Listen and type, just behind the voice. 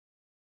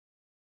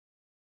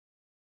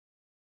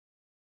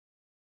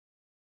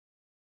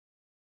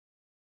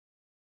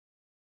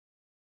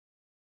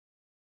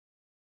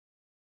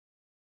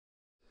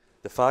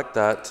The fact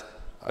that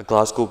a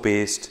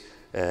Glasgow-based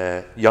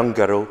young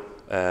girl,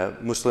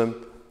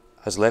 Muslim,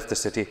 has left the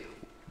city,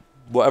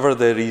 whatever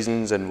the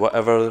reasons and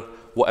whatever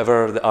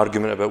the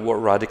argument about what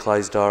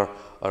radicalised her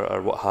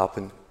or what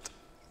happened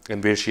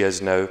and where she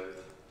is now,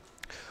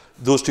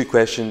 those two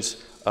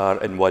questions are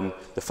in one.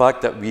 The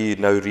fact that we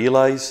now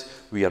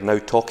realise, we are now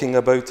talking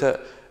about it,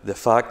 the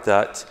fact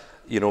that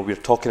we're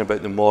talking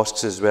about the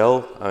mosques as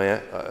well. I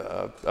mean,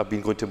 I've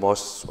been going to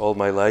mosques all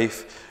my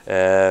life,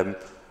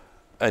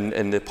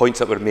 and the points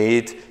that were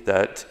made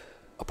that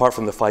apart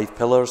from the 5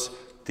 pillars,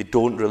 they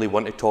don't really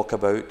want to talk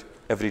about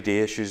everyday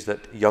issues that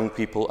young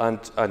people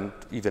and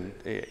even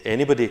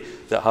anybody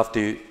that have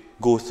to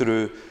go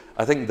through.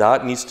 I think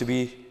that needs to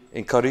be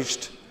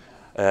encouraged.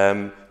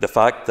 The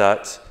fact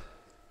that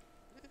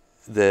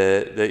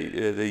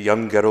the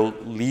young girl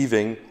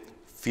leaving,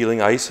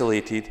 feeling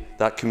isolated,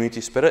 that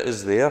community spirit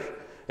is there.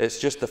 It's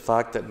just the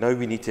fact that now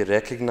we need to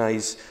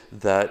recognise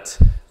that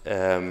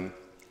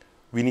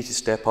we need to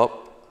step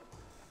up.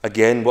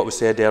 Again, what was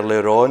said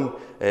earlier on,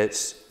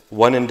 it's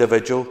one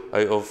individual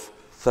out of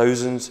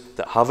thousands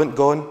that haven't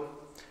gone,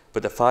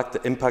 but the fact,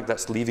 the impact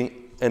that's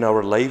leaving in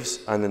our lives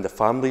and in the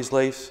family's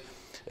lives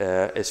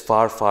is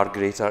far, far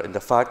greater. And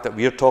the fact that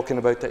we're talking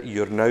about it,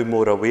 you're now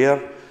more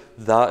aware,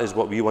 that is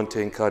what we want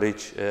to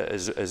encourage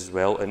as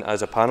well. And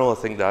as a panel, I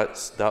think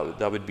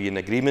that would be an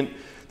agreement,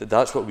 that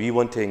that's what we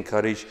want to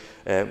encourage.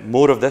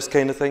 More of this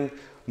kind of thing,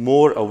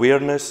 more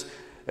awareness.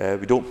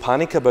 We don't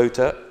panic about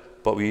it,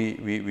 but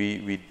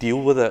we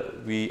deal with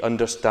it. We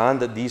understand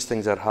that these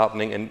things are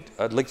happening. And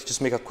I'd like to just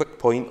make a quick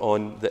point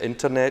on the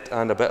internet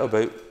and a bit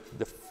about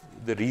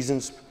the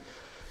reasons,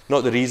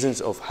 not the reasons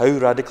of how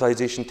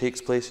radicalisation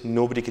takes place.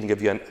 Nobody can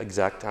give you an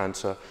exact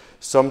answer.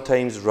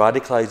 Sometimes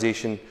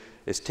radicalisation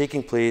is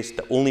taking place.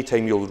 The only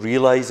time you'll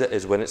realise it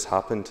is when it's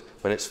happened,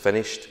 when it's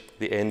finished,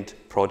 the end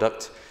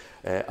product.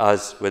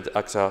 As with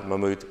Aksi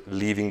Mahmood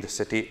leaving the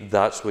city,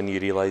 that's when you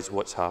realise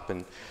what's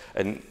happened.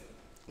 And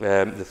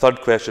the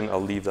third question,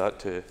 I'll leave that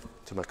to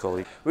my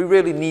colleague. We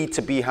really need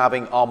to be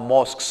having our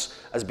mosques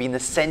as being the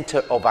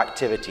centre of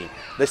activity,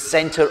 the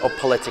centre of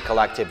political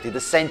activity, the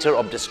centre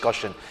of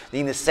discussion,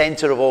 being the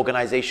centre of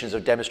organisations,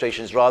 of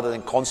demonstrations, rather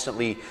than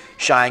constantly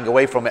shying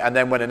away from it. And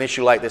then when an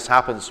issue like this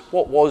happens,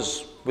 what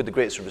was, with the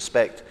greatest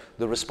respect,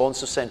 the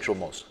response of Central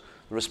Mosque?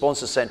 The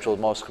response of Central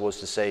Mosque was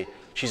to say,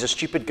 she's a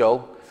stupid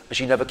girl and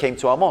she never came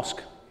to our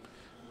mosque.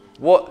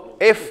 What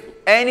if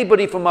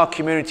anybody from our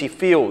community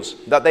feels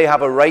that they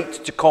have a right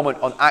to comment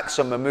on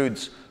Aksi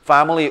Mahmood's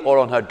family or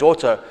on her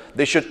daughter,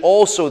 they should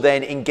also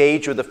then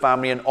engage with the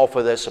family and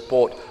offer their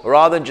support,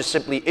 rather than just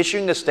simply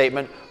issuing a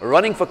statement,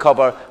 running for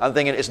cover and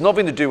thinking it's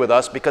nothing to do with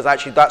us, because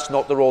actually that's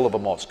not the role of a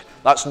mosque.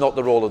 That's not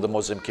the role of the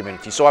Muslim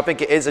community. So I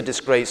think it is a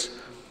disgrace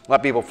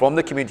that people from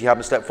the community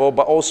haven't stepped forward,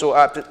 but also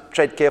I have to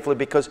tread carefully,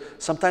 because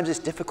sometimes it's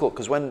difficult,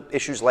 because when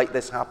issues like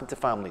this happen to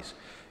families,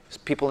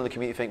 people in the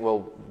community think,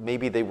 well,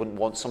 maybe they wouldn't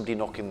want somebody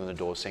knocking on the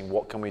door saying,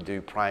 what can we do,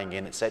 prying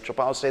in, etc.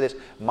 But I'll say this,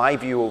 my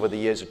view over the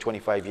years of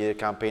 25-year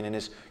campaigning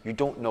is, you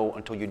don't know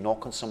until you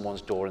knock on someone's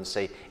door and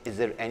say, is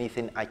there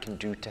anything I can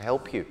do to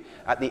help you?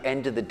 At the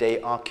end of the day,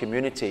 our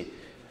community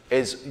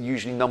is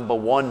usually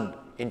 #1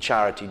 in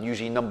charity,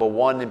 usually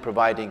 #1 in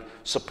providing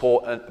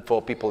support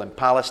for people in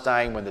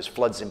Palestine, when there's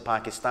floods in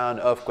Pakistan,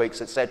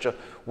 earthquakes, etc.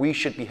 We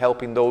should be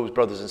helping those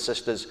brothers and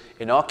sisters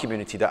in our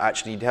community that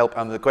actually need help.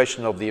 And the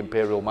question of the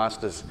Imperial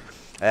Masters,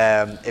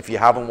 if you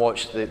haven't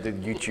watched the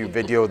YouTube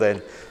video,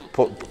 then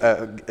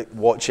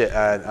watch it,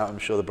 and I'm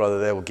sure the brother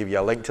there will give you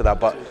a link to that.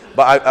 But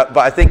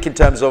I think in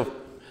terms of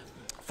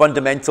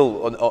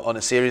fundamental, on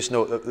a serious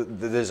note,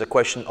 there's a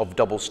question of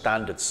double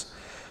standards.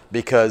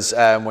 Because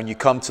when you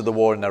come to the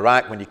war in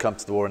Iraq, when you come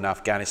to the war in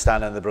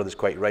Afghanistan, and the brother's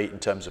quite right in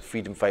terms of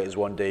freedom fighters,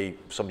 one day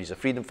somebody's a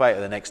freedom fighter,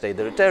 the next day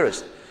they're a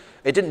terrorist.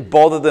 It didn't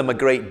bother them a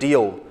great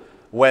deal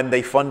when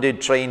they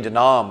funded, trained and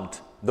armed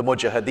the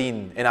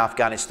Mujahideen in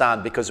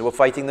Afghanistan because they were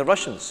fighting the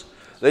Russians.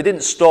 They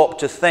didn't stop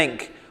to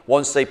think,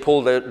 once they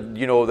pulled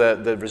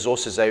the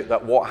resources out,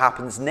 that what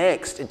happens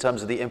next in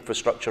terms of the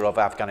infrastructure of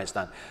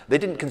Afghanistan. They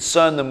didn't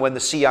concern them when the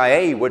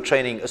CIA were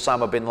training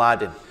Osama bin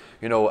Laden,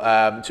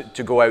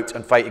 to go out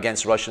and fight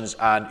against Russians,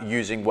 and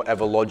using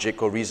whatever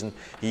logic or reason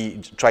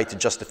he tried to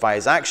justify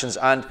his actions.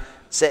 And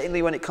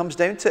secondly, when it comes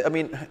down to it, I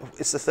mean,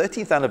 it's the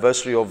 13th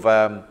anniversary of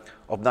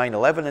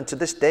 9/11, and to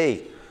this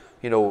day,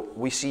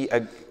 we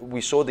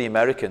saw the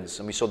Americans,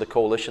 and we saw the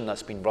coalition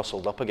that's been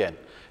rustled up again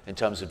in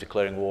terms of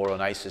declaring war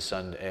on ISIS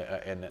and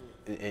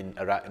in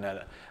Iraq.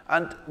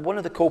 And one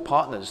of the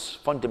co-partners,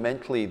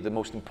 fundamentally the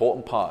most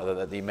important part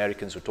that the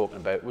Americans were talking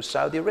about, was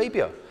Saudi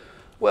Arabia.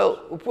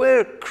 Well,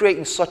 we're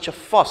creating such a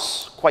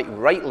fuss, quite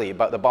rightly,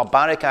 about the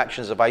barbaric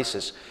actions of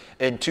ISIS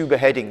in 2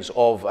 beheadings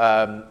of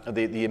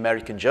the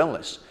American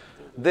journalists.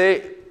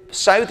 The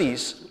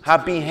Saudis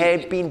have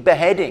been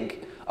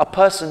beheading a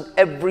person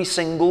every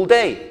single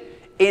day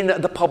in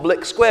the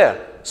public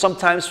square,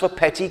 sometimes for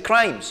petty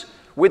crimes,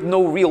 with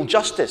no real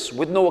justice,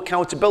 with no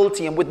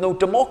accountability, and with no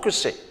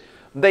democracy.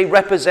 They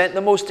represent the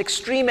most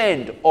extreme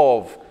end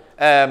of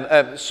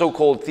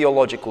so-called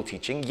theological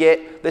teaching,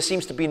 yet there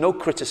seems to be no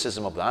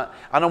criticism of that.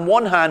 And on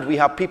one hand, we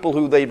have people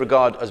who they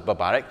regard as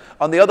barbaric.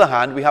 On the other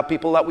hand, we have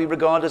people that we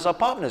regard as our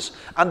partners.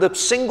 And the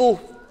single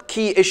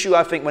key issue,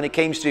 I think, when it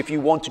comes to if you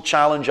want to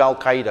challenge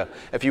Al-Qaeda,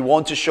 if you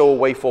want to show a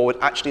way forward,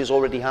 actually has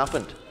already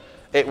happened.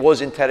 It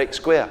was in Tahrir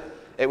Square.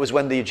 It was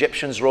when the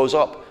Egyptians rose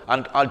up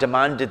and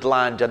demanded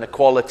land and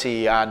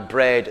equality and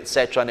bread,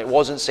 etc. And it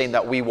wasn't saying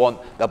that we want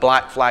the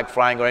black flag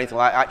flying or anything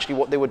like that. Actually,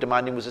 what they were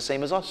demanding was the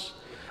same as us.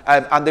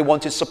 And they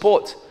wanted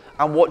support.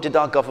 And what did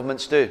our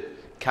governments do?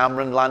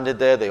 Cameron landed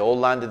there, they all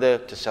landed there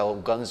to sell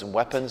guns and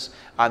weapons,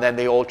 and then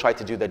they all tried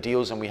to do their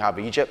deals, and we have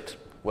Egypt.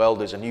 Well,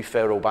 there's a new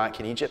pharaoh back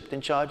in Egypt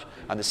in charge,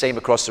 and the same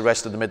across the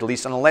rest of the Middle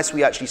East. And unless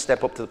we actually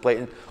step up to the plate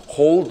and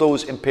hold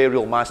those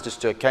imperial masters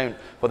to account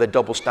for their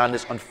double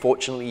standards,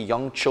 unfortunately,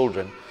 young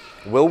children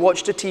will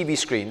watch the TV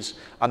screens,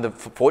 and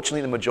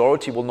fortunately the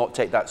majority will not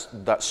take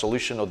that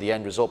solution or the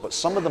end result, but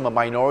some of them, a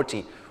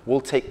minority,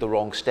 will take the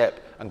wrong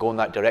step and go in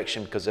that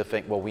direction because they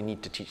think, well, we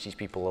need to teach these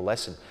people a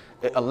lesson.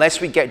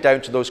 Unless we get down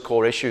to those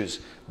core issues,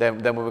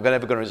 then we're never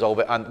going to resolve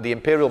it. And the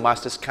imperial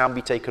masters can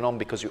be taken on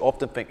because you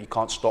often think you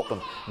can't stop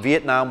them.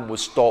 Vietnam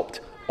was stopped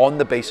on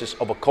the basis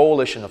of a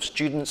coalition of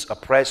students,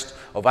 oppressed,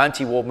 of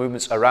anti-war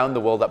movements around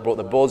the world that brought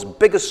the world's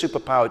biggest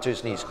superpower to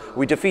its knees.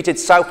 We defeated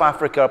South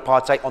Africa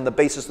apartheid on the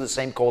basis of the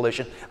same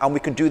coalition, and we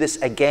can do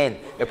this again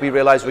if we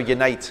realize we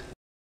unite.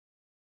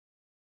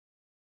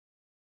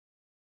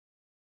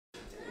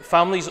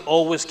 Families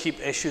always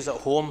keep issues at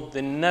home.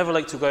 They never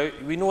like to go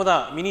out. We know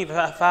that. I mean, if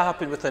that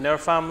happened within our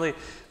family,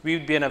 we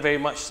would be in a very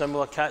much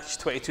similar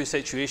catch-22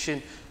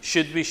 situation.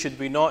 Should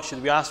we not?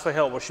 Should we ask for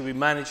help, or should we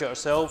manage it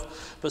ourselves?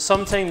 But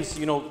sometimes,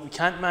 you know, we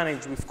can't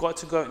manage. We've got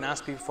to go out and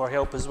ask people for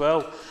help as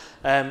well.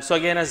 So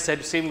again, as I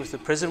said, same with the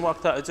prison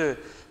work that I do.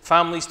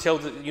 Families tell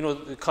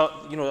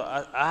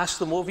I ask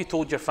them, what have you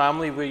told your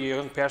family where your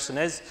young person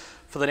is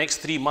for the next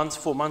 3 months,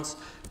 4 months?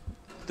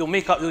 They'll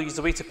make up, he's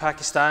away to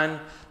Pakistan,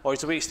 or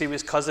he's away to stay with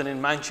his cousin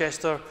in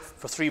Manchester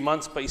for 3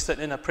 months, but he's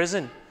sitting in a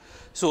prison.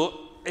 So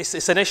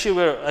it's an issue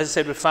where, as I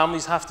said, with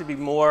families have to be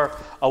more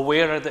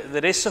aware that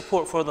there is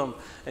support for them.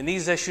 And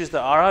these issues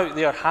that are out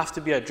there have to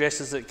be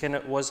addressed as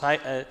it was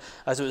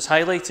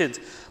highlighted.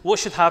 What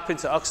should happen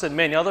to Aksi and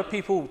many other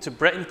people, to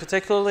Britain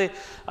particularly?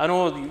 I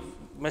know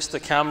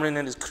Mr. Cameron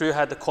and his crew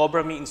had the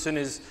Cobra meeting. As soon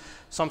as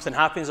something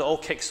happens, it all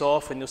kicks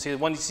off, and they'll say,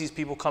 once these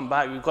people come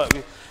back, we've got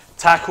to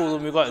tackle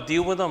them, we've got to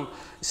deal with them.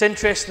 It's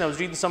interesting, I was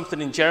reading something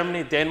in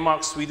Germany,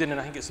 Denmark, Sweden, and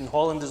I think it's in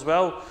Holland as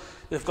well.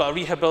 They've got a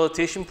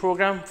rehabilitation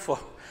program for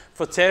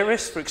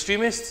terrorists, for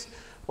extremists.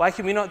 Why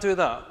can we not do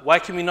that? Why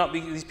can we not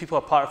be these people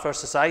a part of our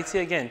society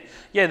again?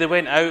 Yeah, they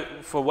went out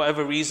for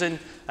whatever reason,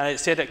 and it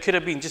said it could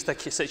have been just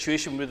a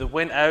situation where they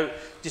went out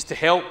just to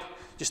help,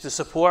 just to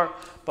support,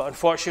 but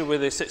unfortunately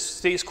with the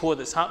status quo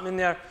that's happening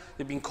there,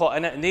 they've been caught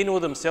in it, and they know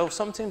themselves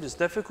sometimes it's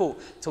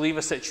difficult to leave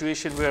a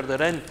situation where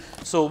they're in.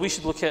 So we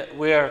should look at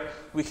where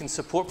we can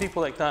support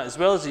people like that, as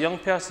well as the young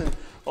person,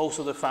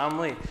 also the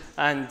family.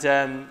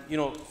 And you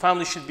know,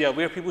 families should be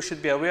aware, people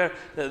should be aware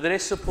that there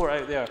is support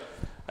out there.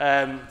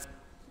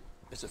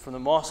 Is it from the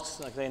mosques?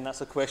 Again, that's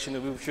a question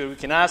that we're sure we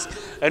can ask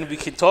and we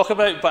can talk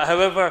about, but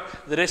however,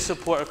 there is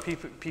support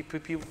if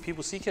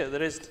people seek it.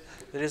 There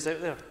is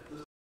out there.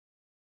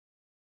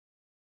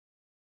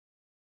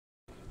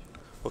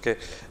 Okay,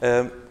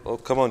 I'll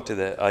come on to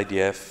the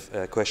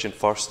IDF question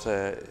first.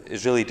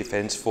 Israeli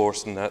Defence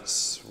Force, and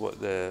that's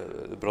what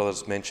the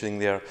brother's mentioning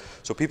there.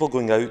 So people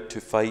going out to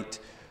fight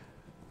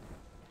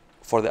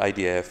for the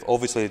IDF,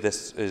 obviously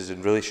this is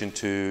in relation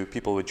to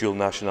people with dual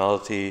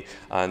nationality,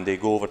 and they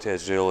go over to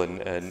Israel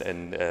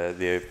and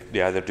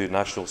they either do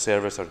national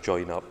service or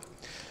join up.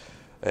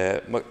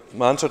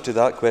 My answer to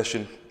that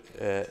question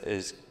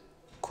is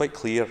quite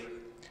clear.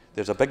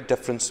 There's a big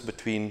difference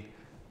between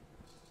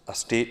a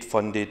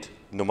state-funded,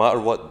 no matter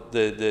what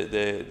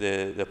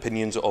the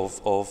opinions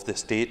of the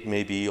state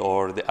may be,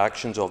 or the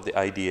actions of the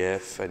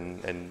IDF,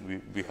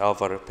 and we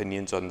have our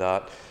opinions on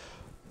that,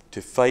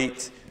 to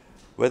fight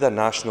with a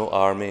national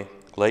army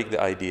like the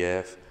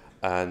IDF,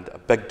 and a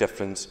big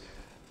difference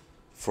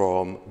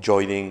from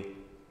joining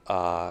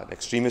an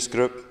extremist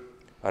group,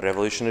 a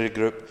revolutionary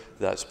group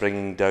that's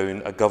bringing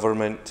down a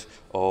government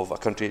of a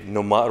country,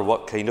 no matter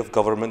what kind of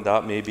government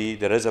that may be.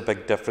 There is a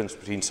big difference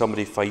between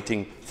somebody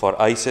fighting for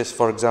ISIS,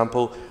 for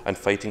example, and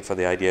fighting for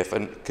the IDF.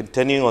 And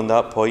continuing on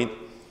that point,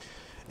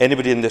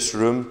 anybody in this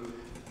room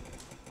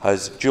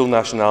has dual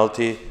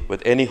nationality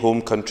with any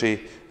home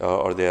country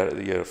or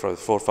their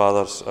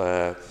forefathers,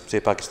 say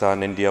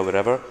Pakistan, India,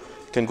 wherever,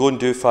 can go and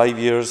do 5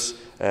 years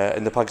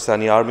in the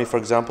Pakistani army, for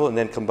example, and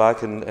then come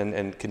back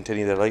and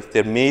continue their life.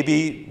 There may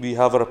be, we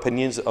have our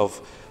opinions of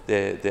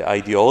the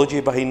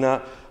ideology behind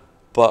that,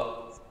 but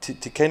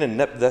to kind of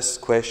nip this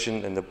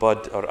question in the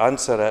bud or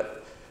answer it,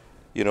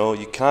 you know,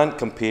 you can't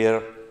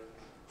compare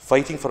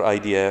fighting for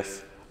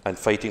IDF and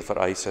fighting for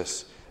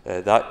ISIS.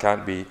 That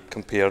can't be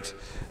compared.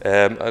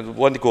 I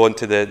want to go on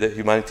to the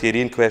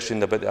humanitarian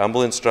question about the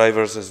ambulance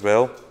drivers as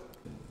well.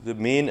 The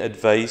main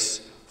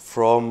advice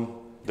from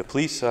the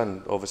police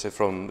and obviously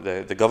from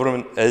the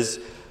government is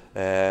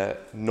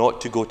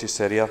not to go to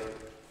Syria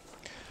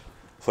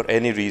for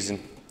any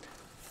reason,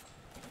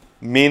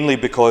 mainly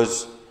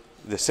because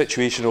the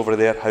situation over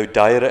there, how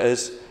dire it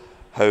is,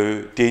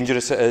 how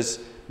dangerous it is,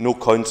 no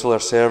consular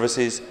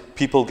services,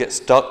 people get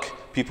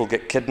stuck, people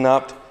get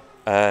kidnapped,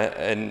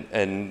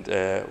 and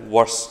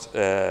worse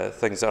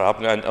things that are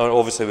happening. And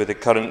obviously with the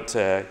current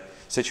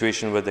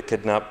situation with the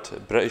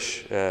kidnapped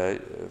British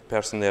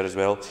person there as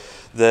well.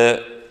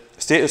 The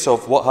status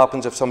of what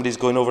happens if somebody's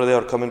going over there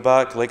or coming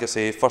back, like I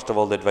say, first of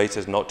all, the advice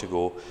is not to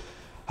go.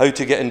 How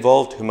to get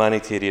involved?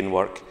 Humanitarian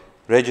work.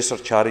 Register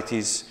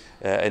charities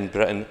in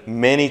Britain.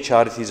 Many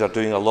charities are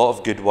doing a lot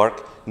of good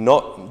work,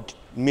 not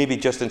maybe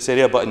just in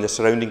Syria, but in the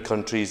surrounding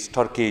countries,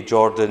 Turkey,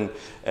 Jordan,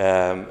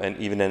 and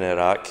even in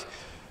Iraq.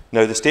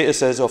 Now, the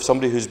status is of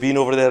somebody who's been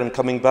over there and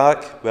coming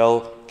back,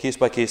 well,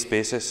 case-by-case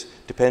basis,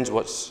 depends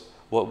what's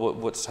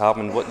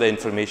happening, what the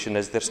information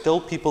is. There's still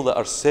people that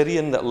are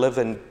Syrian that live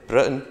in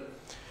Britain,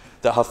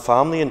 that have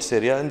family in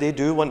Syria, and they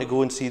do want to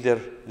go and see their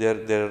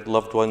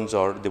loved ones,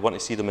 or they want to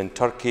see them in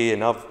Turkey.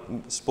 And I've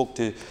spoke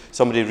to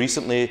somebody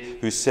recently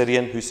who's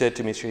Syrian who said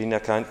to me, Shaheen, I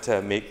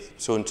can't make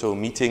so-and-so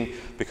meeting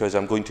because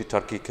I'm going to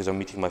Turkey because I'm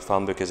meeting my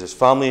family, because his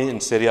family in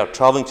Syria are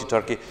travelling to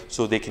Turkey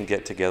so they can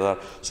get together.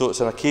 So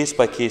it's on a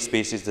case-by-case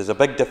basis. There's a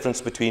big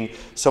difference between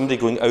somebody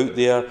going out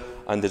there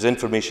and there's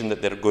information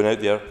that they're going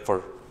out there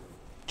for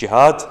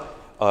jihad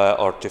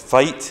or to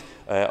fight,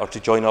 or to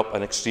join up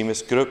an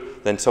extremist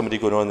group, than somebody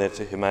going on there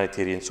to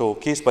humanitarian. So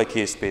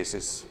case-by-case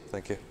basis.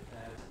 Thank you.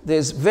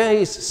 There's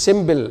very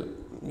simple,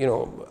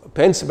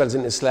 principles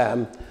in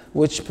Islam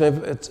which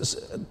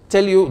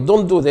tell you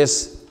don't do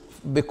this,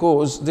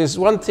 because there's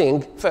one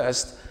thing.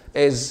 First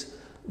is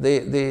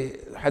the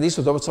hadith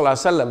of the Prophet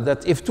ﷺ,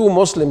 that if two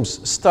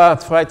Muslims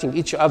start fighting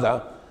each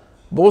other,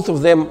 both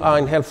of them are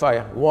in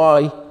hellfire.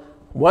 Why?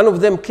 One of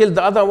them killed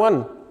the other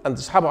one, and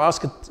the Sahaba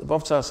asked the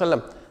Prophet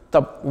ﷺ,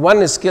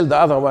 one is killed the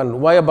other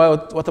one. What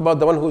about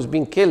the one who's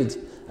being killed?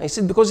 I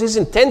said, because his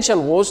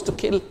intention was to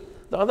kill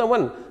the other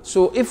one.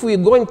 So if we're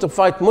going to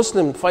fight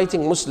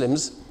fighting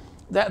Muslims,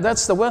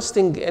 that's the worst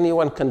thing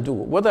anyone can do.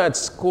 Whether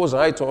it's cause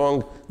right or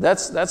wrong,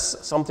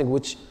 that's something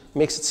which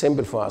makes it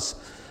simple for us.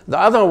 The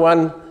other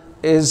one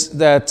is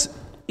that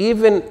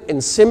even in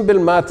simple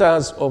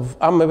matters of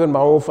Amr bil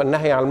Ma'ruf and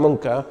Nahy al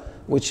Munkar,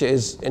 which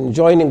is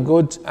enjoining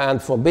good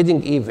and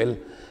forbidding evil,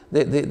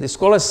 the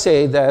scholars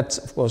say that,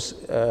 of course,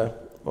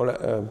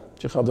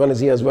 Shaykh Ruzwan is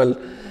here as well,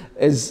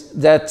 is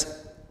that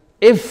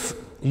if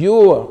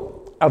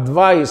your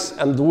advice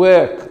and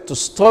work to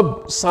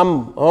stop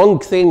some wrong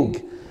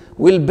thing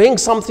will bring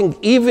something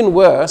even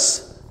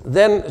worse,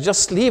 then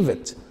just leave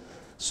it.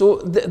 So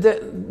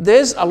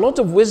there's a lot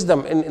of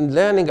wisdom in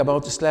learning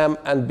about Islam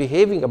and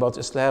behaving about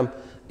Islam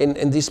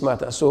in this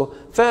matter. So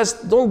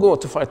first, don't go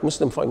to fight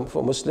Muslim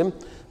for Muslim.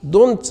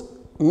 Don't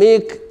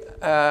make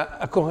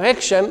a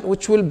correction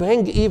which will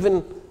bring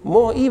even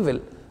more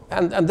evil.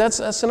 And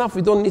that's enough.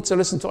 We don't need to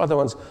listen to other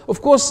ones. Of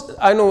course,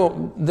 I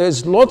know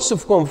there's lots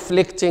of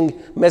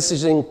conflicting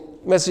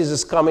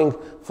messages coming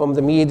from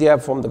the media,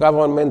 from the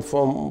government,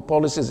 from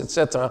policies,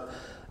 etc.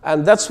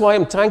 And that's why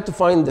I'm trying to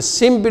find the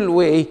simple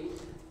way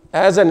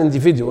as an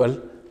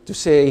individual to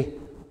say,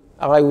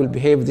 I will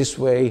behave this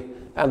way.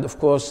 And of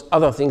course,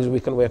 other things we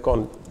can work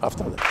on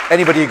after that.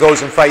 Anybody who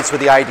goes and fights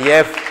with the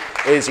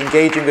IDF is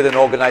engaging with an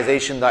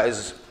organization that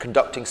is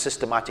conducting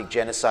systematic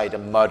genocide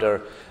and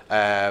murder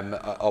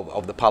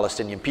of the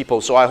Palestinian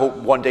people. So I hope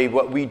one day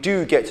we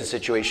do get to a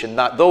situation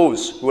that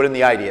those who are in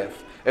the IDF,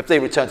 if they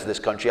return to this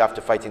country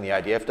after fighting the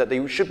IDF, that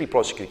they should be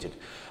prosecuted.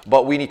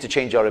 But we need to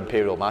change our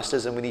imperial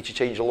masters, and we need to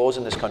change the laws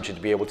in this country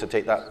to be able to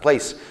take that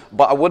place.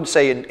 But I would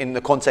say in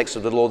the context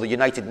of the law, the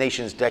United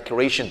Nations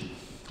Declaration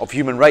of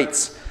Human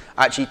Rights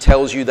actually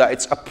tells you that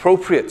it's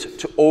appropriate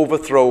to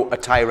overthrow a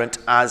tyrant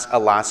as a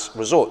last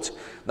resort,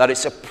 that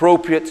it's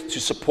appropriate to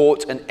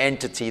support an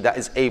entity that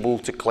is able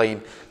to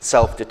claim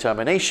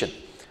self-determination.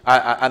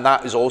 And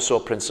that is also a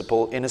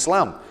principle in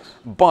Islam.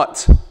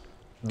 But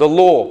the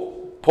law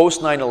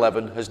post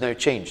 9/11 has now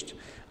changed.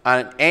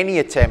 And any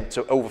attempt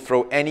to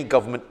overthrow any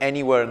government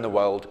anywhere in the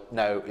world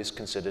now is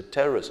considered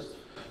terrorism.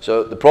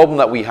 So the problem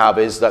that we have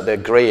is that there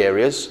are grey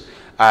areas,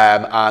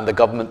 and the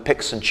government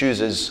picks and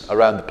chooses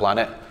around the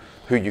planet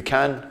who you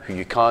can, who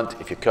you can't,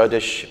 if you're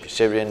Kurdish, if you're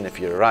Syrian, if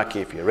you're Iraqi,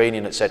 if you're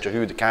Iranian, etc.,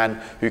 who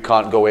can, who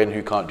can't go in,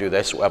 who can't do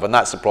this, whatever, and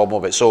that's the problem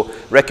of it. So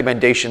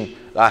recommendation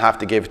I have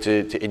to give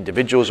to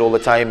individuals all the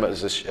time,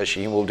 as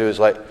Shaheen will do, is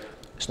like,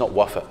 it's not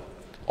worth it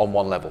on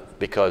one level,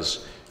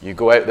 because you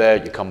go out there,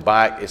 you come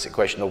back, it's a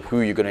question of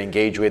who you're going to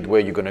engage with,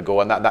 where you're going to go,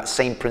 and that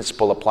same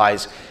principle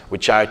applies with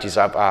charities.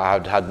 I've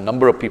had a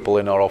number of people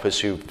in our office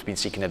who've been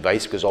seeking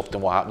advice, because often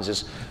what happens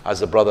is,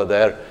 as the brother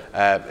there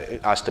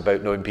asked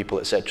about knowing people,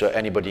 etc.,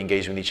 anybody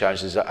engaging with these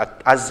charities,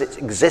 as it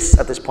exists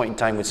at this point in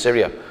time with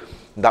Syria,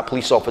 that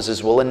police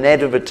officers will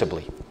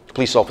inevitably,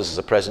 police officers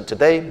are present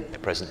today, they're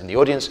present in the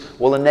audience,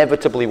 will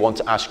inevitably want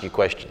to ask you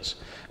questions.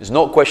 It's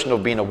not a question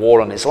of being a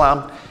war on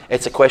Islam,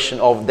 It's a question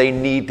of they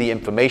need the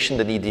information,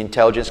 they need the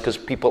intelligence, because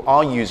people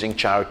are using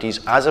charities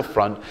as a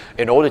front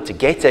in order to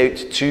get out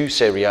to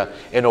Syria,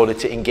 in order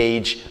to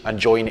engage and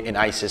join in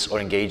ISIS or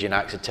engage in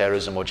acts of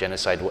terrorism or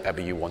genocide, whatever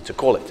you want to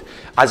call it.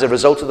 As a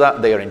result of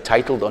that, they are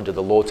entitled under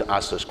the law to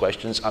ask those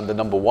questions, and the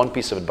number one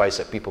piece of advice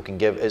that people can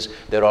give is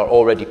there are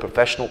already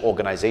professional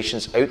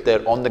organizations out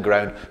there on the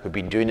ground who've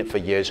been doing it for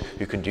years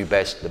who can do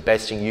best. The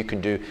best thing you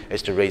can do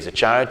is to raise a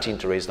charity and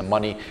to raise the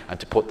money and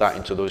to put that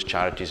into those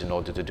charities in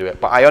order to do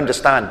it. But I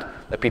understand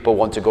that people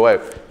want to go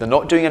out. They're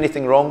not doing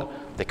anything wrong.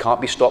 They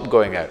can't be stopped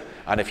going out.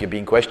 And if you're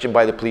being questioned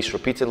by the police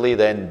repeatedly,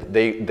 then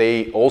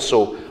they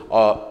also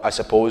are, I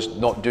suppose,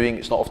 not doing,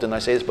 it's not often I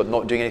say this, but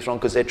not doing anything wrong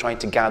because they're trying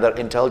to gather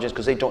intelligence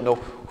because they don't know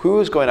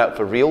who's going out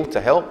for real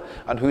to help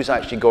and who's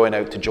actually going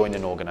out to join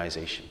an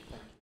organization.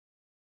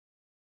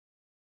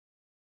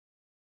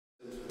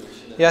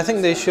 Yeah, I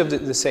think the issue of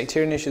the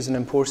sectarian issue is an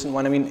important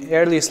one. I mean,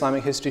 early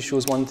Islamic history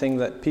shows one thing,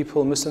 that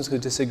people, Muslims,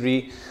 could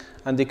disagree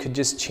and they could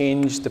just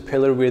change the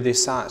pillar where they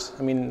sat.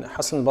 I mean,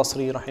 Hassan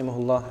al-Basri,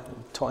 rahimahullah,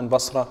 taught in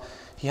Basra,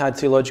 he had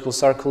theological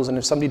circles, and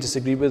if somebody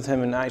disagreed with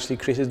him and actually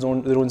created their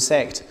own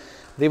sect,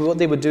 what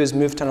they would do is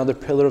move to another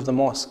pillar of the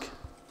mosque.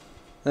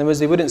 In other words,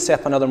 they wouldn't set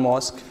up another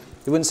mosque,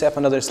 they wouldn't set up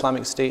another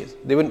Islamic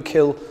state, they wouldn't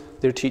kill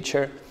their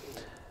teacher,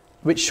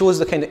 which shows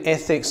the kind of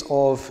ethics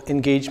of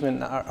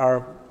engagement that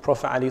our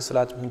Prophet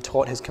ﷺ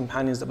taught his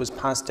companions, that was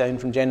passed down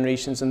from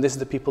generations, and this is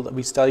the people that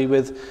we study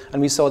with.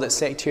 And we saw that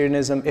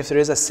sectarianism, if there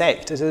is a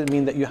sect, it doesn't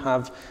mean that you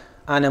have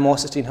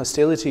animosity and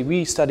hostility.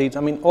 We studied,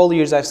 I mean, all the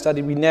years I've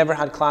studied, we never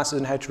had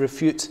classes on how to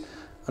refute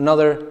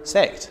another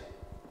sect.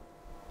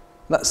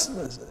 That's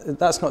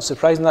not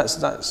surprising.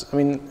 I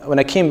mean, when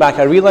I came back,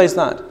 I realized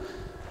that.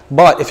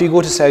 But if you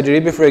go to Saudi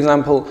Arabia, for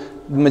example,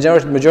 the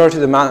majority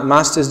of the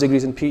master's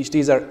degrees and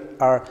PhDs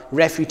are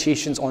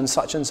refutations on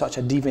such and such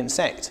a deviant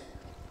sect.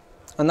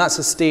 And that's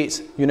a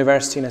state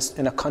university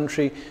in a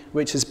country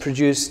which has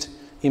produced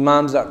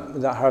imams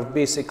that have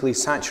basically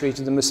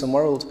saturated the Muslim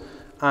world.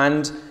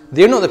 And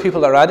they're not the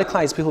people that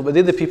radicalize people, but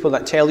they're the people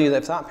that tell you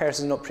that if that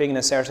person is not praying in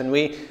a certain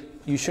way,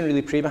 you shouldn't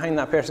really pray behind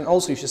that person.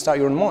 Also, you should start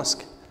your own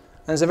mosque.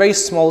 And it's a very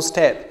small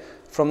step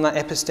from that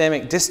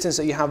epistemic distance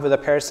that you have with a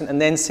person and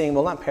then saying,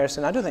 well, that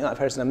person, I don't think that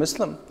person is a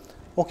Muslim.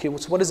 Okay, well,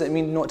 so what does it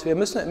mean not to be a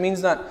Muslim? It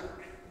means that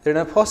they're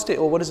an apostate.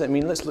 Well, what does it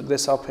mean? Let's look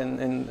this up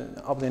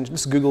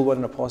let's Google what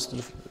an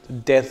apostate,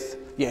 death.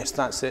 Yes,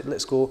 that's it.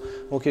 Let's go.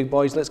 Okay,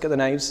 boys, let's get the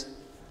knives.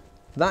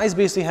 That is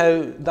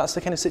basically that's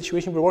the kind of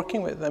situation we're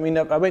working with. I mean,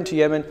 I went to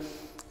Yemen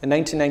in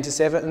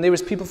 1997, and there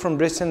was people from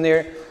Britain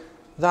there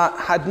that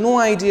had no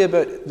idea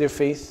about their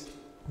faith.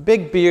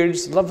 Big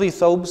beards, lovely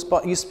thobes,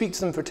 but you speak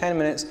to them for 10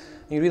 minutes, and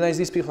you realize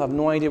these people have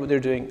no idea what they're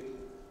doing.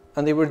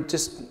 And they were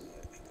just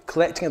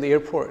collecting at the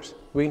airport,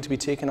 waiting to be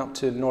taken up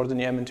to northern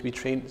Yemen to be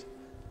trained.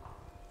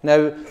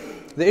 Now,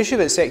 the issue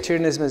about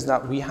sectarianism is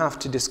that we have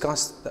to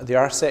discuss that there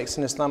are sects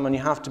in Islam, and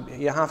you have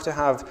to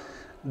have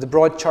the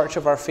broad church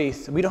of our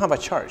faith. We don't have a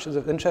church.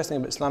 The interesting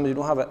thing about Islam is we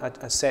don't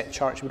have a set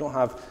church. We don't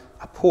have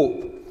a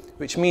pope,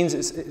 which means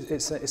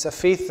it's a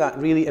faith that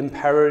really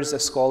empowers a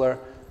scholar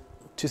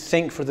to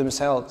think for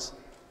themselves.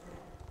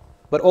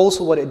 But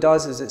also what it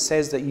does is it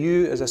says that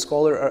you as a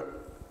scholar are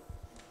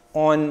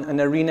on an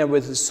arena where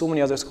there's so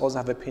many other scholars that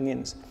have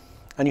opinions,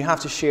 and you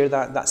have to share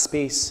that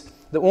space.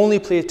 The only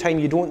time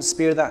you don't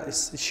share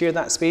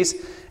that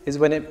space is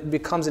when it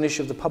becomes an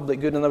issue of the public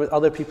good and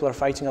other people are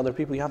fighting other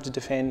people. You have to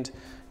defend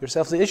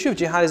yourself. The issue of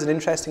jihad is an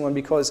interesting one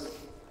because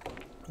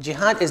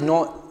jihad is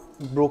not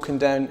broken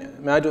down. I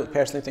mean, I don't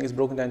personally think it's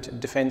broken down to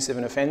defensive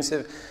and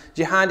offensive.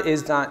 Jihad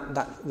is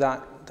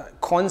that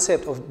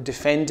concept of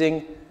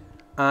defending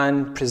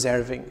and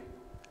preserving.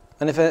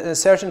 And if in a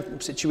certain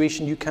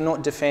situation you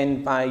cannot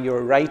defend by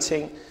your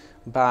writing,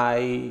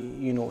 by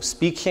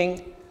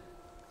speaking,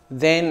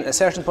 then at a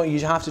certain point you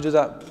have to do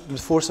that with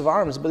force of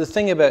arms. But the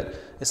thing about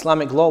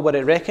Islamic law, what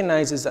it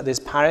recognizes that there's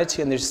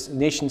parity and there's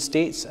nation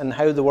states, and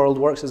how the world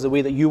works is the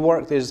way that you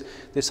work. There's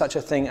such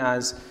a thing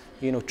as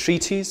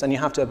treaties, and you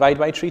have to abide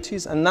by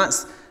treaties, and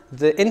that's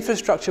the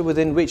infrastructure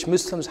within which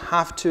Muslims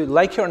have to,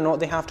 like it or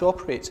not, they have to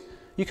operate.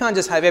 You can't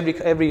just have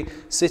every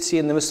city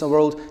in the Muslim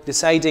world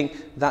deciding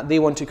that they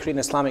want to create an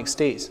Islamic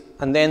state,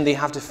 and then they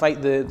have to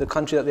fight the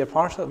country that they're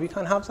part of. You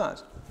can't have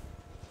that.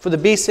 For the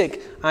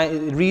basic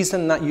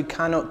reason that you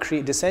cannot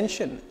create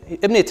dissension.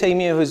 Ibn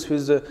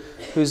Taymiyyah,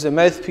 who's the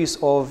mouthpiece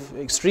of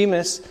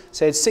extremists,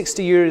 said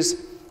 60 years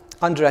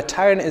under a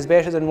tyrant is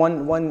better than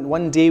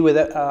one day with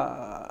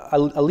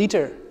a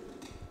leader.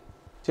 Do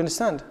you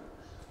understand?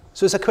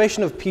 So it's a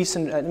question of peace.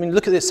 And I mean,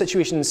 look at the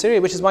situation in Syria,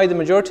 which is why the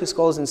majority of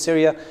scholars in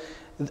Syria,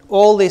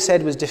 all they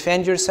said was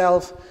defend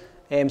yourself,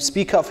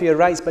 speak up for your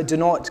rights, but do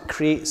not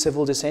create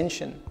civil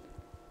dissension.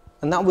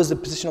 And that was the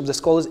position of the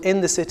scholars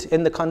in the city,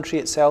 in the country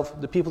itself,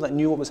 the people that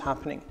knew what was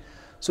happening.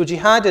 So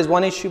jihad is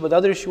one issue, but the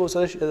other issue was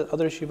the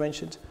other issue you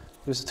mentioned.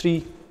 There was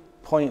 3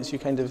 points you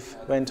kind of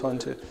went on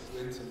to.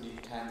 When somebody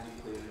can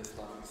declare an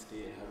Islamic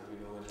state, how do we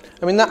know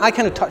when? I mean, I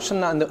kind of touched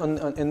on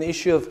that in the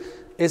issue of,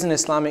 is an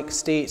Islamic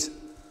state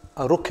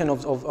a rukn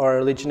of our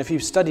religion? If you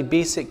study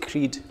basic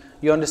creed,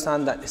 you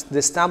understand that the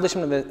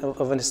establishment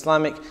of an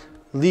Islamic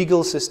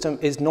legal system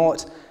is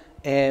not,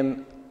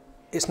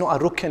 it's not a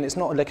rukn, it's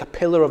not like a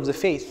pillar of the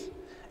faith.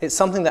 It's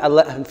something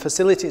that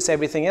facilitates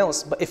everything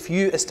else. But if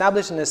you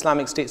establish an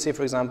Islamic state, say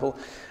for example,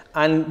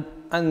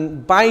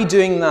 and by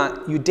doing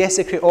that, you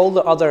desecrate all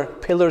the other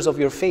pillars of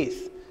your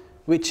faith,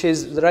 which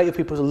is the right of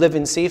people to live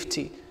in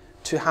safety,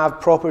 to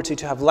have property,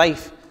 to have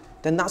life,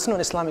 then that's not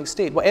an Islamic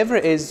state. Whatever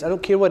it is, I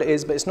don't care what it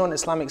is, but it's not an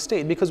Islamic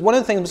state. Because one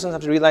of the things Muslims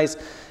have to realize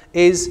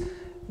is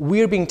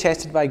we're being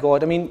tested by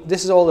God. I mean,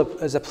 this is all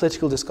as a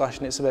political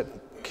discussion. It's about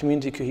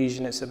community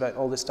cohesion, it's about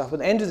all this stuff. But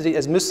at the end of the day,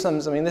 as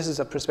Muslims, I mean, this is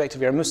a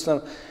perspective, you're a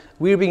Muslim,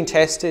 we're being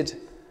tested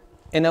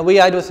in a way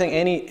I don't think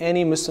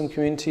any Muslim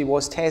community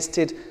was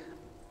tested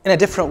in a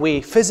different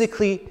way.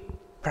 Physically,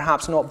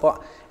 perhaps not,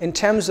 but in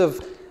terms of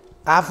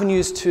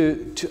avenues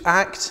to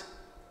act,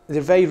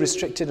 they're very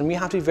restricted, and we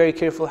have to be very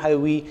careful how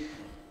we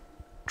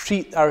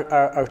treat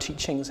our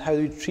teachings, how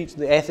we treat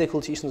the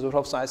ethical teachings of the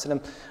Prophet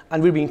ﷺ,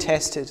 and we're being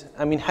tested.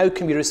 I mean, how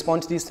can we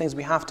respond to these things?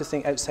 We have to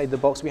think outside the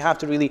box. We have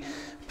to really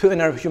put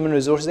in our human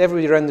resources.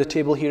 Everybody around the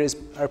table here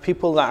are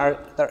people that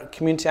are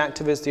community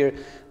activists.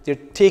 They're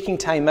taking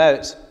time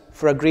out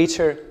for a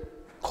greater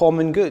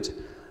common good.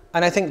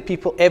 And I think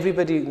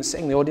everybody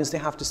sitting in the audience, they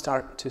have to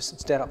start to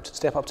step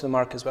up to the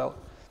mark as well.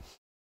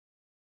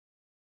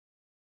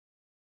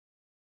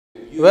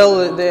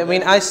 Well,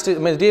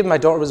 the day my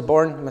daughter was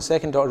born, my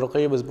second daughter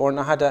Ruqayya was born,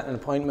 I had an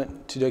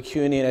appointment to do a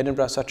Q&A in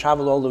Edinburgh, so I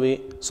travelled all the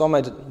way, saw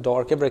my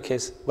daughter, gave her a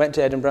kiss, went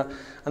to Edinburgh,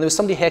 and there was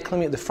somebody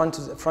heckling me at the front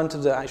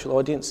of the actual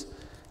audience.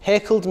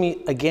 Heckled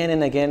me again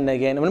and again and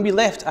again. And when we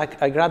left,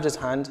 I grabbed his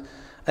hand,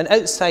 and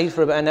outside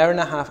for about an hour and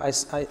a half,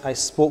 I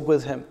spoke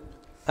with him.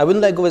 I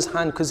wouldn't let go of his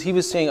hand because he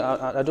was saying,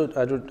 I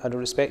don't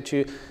respect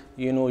you.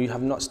 You know,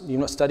 you've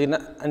not studied.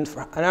 And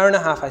for an hour and a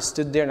half, I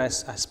stood there and I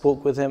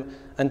spoke with him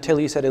until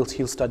he said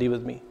he'll study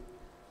with me.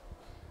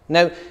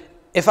 Now,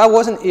 if I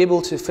wasn't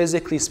able to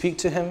physically speak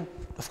to him,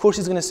 of course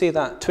he's going to say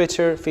that,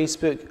 Twitter,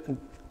 Facebook,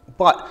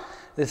 but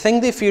the thing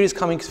they fear is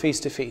coming face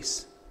to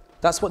face.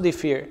 That's what they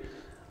fear.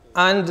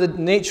 And the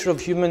nature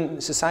of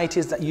human society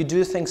is that you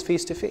do things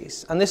face to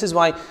face. And this is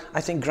why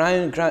I think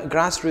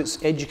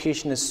grassroots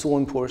education is so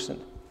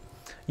important.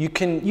 You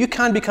can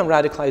become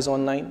radicalized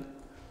online.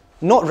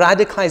 Not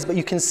radicalized, but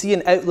you can see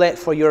an outlet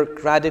for your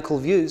radical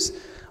views.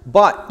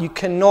 But you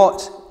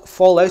cannot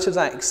fall out of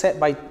that except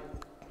by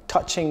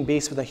touching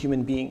base with a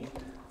human being.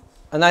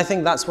 And I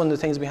think that's one of the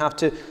things we have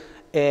to,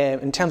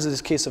 in terms of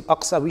this case of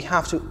Aqsa, we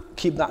have to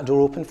keep that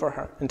door open for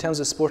her. In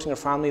terms of supporting her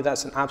family,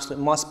 that's an absolute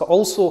must. But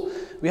also,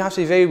 we have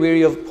to be very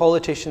wary of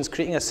politicians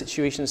creating a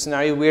situation, a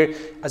scenario where,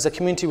 as a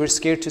community, we're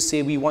scared to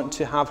say we want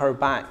to have her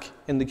back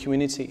in the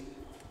community.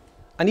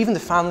 And even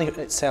the family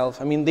itself,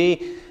 I mean,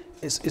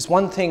 it's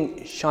one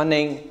thing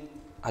shunning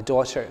a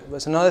daughter, but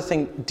it's another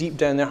thing deep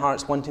down their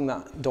hearts wanting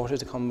that daughter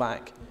to come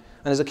back.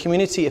 And as a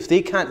community, if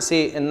they can't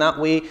say it in that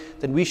way,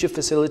 then we should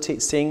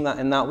facilitate saying that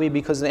in that way,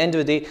 because at the end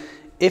of the day,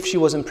 if she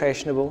was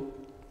impressionable,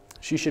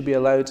 she should be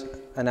allowed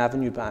an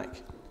avenue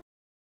back.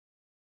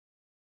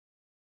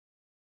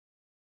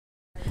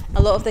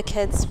 A lot of the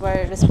kids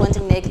were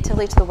responding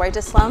negatively to the word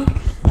Islam,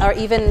 or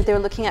even they were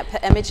looking at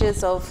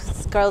images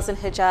of girls in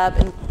hijab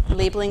and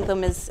labelling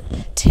them as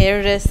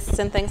terrorists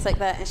and things like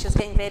that, and she was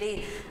getting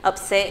very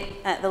upset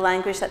at the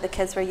language that the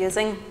kids were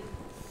using.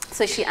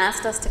 So she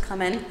asked us to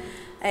come in.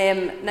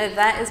 Now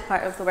that is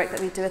part of the work that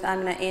we do with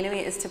Amina anyway,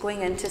 is to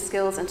going into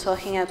schools and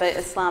talking about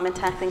Islam and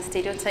tackling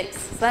stereotypes.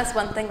 So that's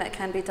one thing that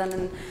can be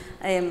done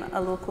in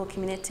a local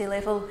community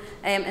level.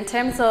 In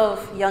terms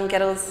of young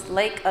girls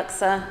like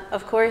Aqsa,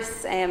 of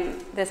course,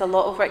 there's a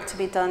lot of work to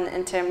be done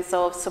in terms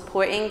of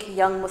supporting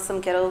young Muslim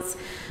girls.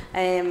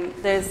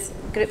 There's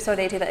groups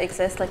already that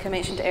exist, like I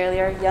mentioned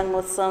earlier, young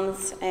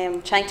Muslims,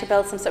 trying to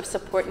build some sort of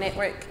support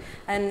network.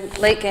 And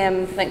like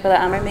Brother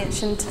Amr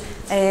mentioned,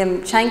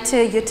 trying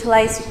to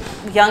utilise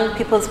young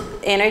people's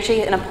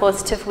energy in a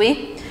positive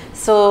way.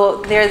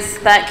 So there's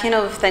that kind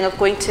of thing of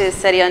going to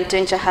Syria and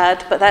doing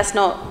jihad, but that's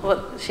not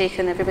what Shaykh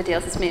and everybody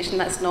else has mentioned.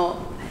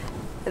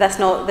 That's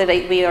not the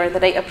right way or the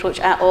right approach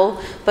at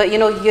all. But you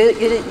know,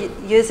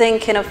 using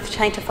kind of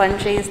trying to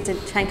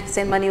fundraise, trying to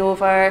send money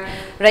over,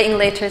 writing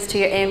letters to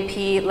your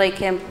MP, like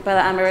Brother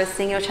Amr was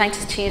saying, you know, trying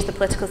to change the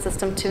political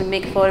system to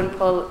make foreign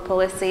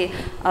policy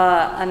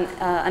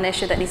an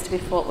issue that needs to be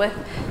fought with.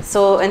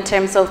 So in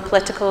terms of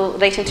political,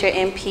 writing to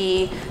your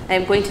MP,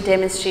 going to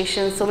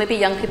demonstrations, so maybe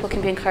young people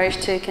can be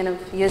encouraged to kind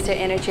of use their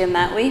energy in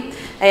that way.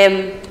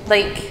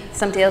 Like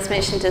somebody else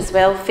mentioned as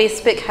well,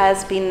 Facebook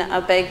has been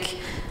a big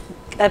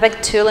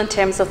tool in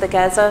terms of the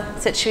Gaza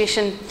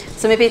situation.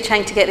 So maybe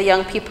trying to get the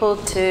young people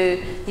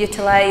to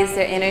utilise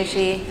their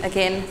energy,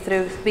 again,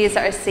 through ways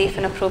that are safe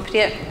and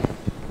appropriate.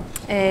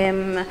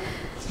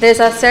 There's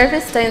a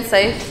service down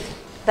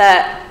south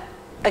that,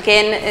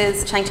 again,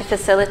 is trying to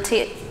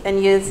facilitate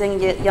and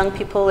using young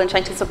people and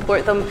trying to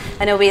support them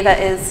in a way that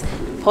is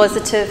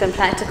positive and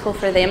practical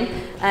for them.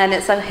 And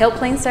it's a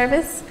helpline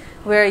service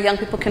where young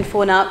people can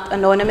phone up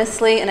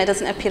anonymously and it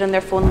doesn't appear on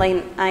their phone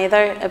line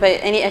either about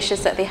any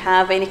issues that they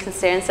have, any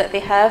concerns that they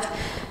have.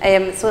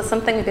 So it's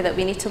something maybe that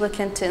we need to look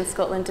into in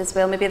Scotland as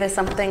well. Maybe there's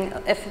something,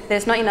 if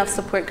there's not enough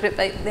support group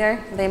out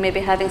there, they may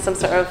be having some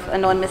sort of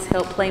anonymous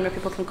helpline where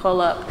people can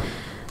call up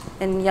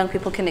and young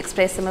people can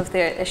express some of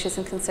their issues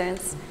and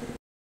concerns.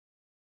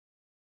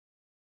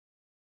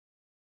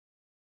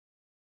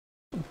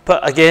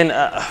 But again,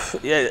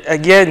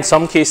 again, in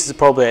some cases it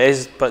probably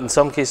is, but in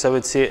some cases I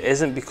would say it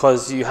isn't,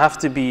 because you have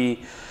to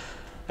be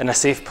in a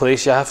safe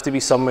place. You have to be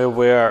somewhere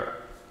where,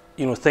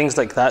 you know, things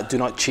like that do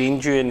not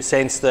change you, in the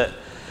sense that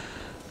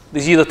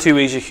there's either two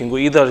ways you can go.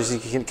 Either, as you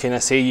can kind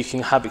of say, you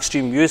can have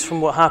extreme views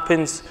from what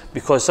happens,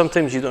 because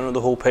sometimes you don't know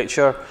the whole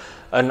picture,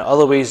 and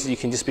other ways you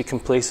can just be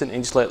complacent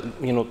and just let,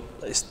 you know,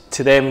 it's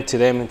to them,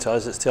 and to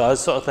us, it's to us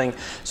sort of thing.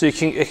 So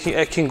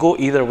it can go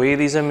either way,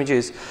 these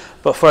images.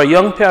 But for a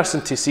young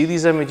person to see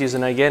these images,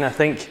 and again, I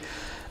think,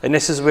 and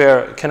this is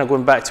where, kind of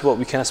going back to what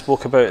we kind of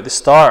spoke about at the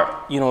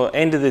start, you know,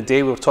 end of the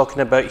day, we're talking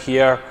about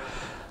here,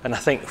 and I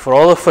think for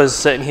all of us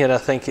sitting here, I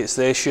think it's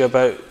the issue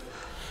about,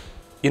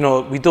 you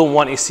know, we don't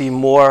want to see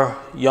more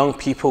young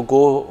people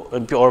go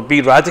or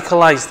be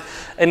radicalised.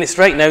 And it's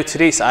right now,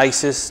 today it's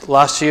ISIS.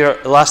 Last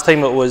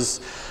time it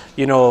was,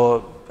 you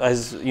know,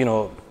 as you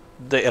know,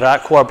 the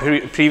Iraq war.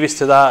 Previous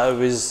to that, it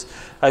was,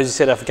 as you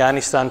said,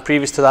 Afghanistan.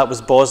 Previous to that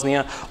was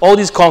Bosnia. All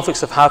these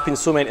conflicts have happened,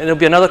 so many, and there'll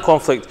be another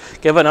conflict.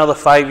 Give it another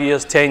 5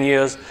 years, 10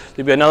 years,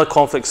 there'll be another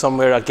conflict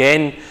somewhere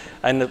again.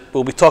 And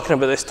we'll be talking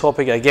about this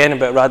topic again,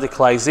 about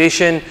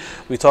radicalisation.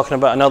 We're talking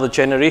about another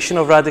generation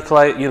of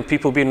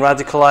people being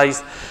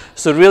radicalised.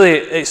 So really,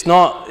 it's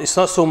not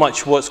so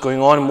much what's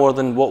going on, more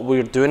than what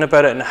we're doing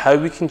about it and how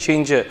we can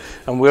change it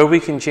and where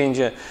we can change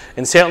it.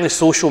 And certainly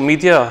social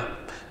media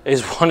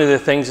is one of the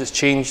things that's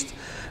changed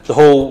the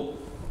whole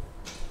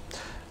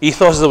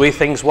ethos of the way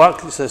things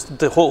work. It's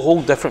the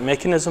whole different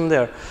mechanism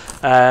there,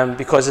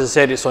 because as I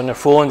said, it's on their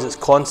phones, it's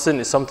constant,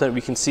 it's something that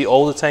we can see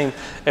all the time,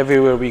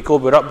 everywhere we go.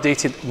 We're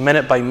updated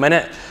minute by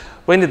minute.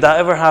 When did that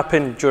ever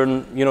happen?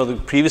 During, you know, the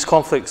previous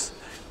conflicts?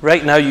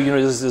 Right now, you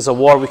know, there's a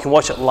war. We can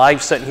watch it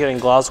live sitting here in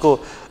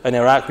Glasgow in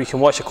Iraq. We can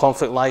watch a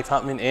conflict live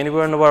happening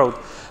anywhere in the world.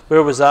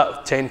 Where was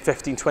that 10,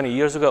 15, 20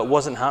 years ago? It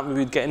wasn't happening.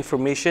 We'd get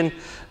information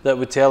that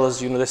would tell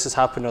us, you know, this has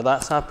happened or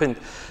that's happened.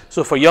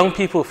 So for young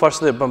people,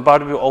 firstly, they're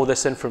bombarded with all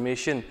this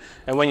information.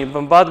 And when you're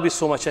bombarded with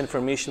so much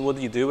information, what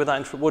do you do with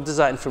that? Where does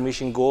that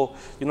information go?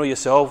 You know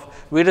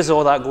yourself. Where does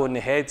all that go in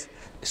the head?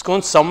 It's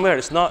going somewhere.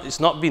 It's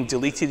not being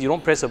deleted. You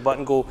don't press a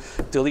button, go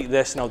delete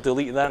this, and I'll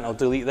delete that, and I'll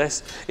delete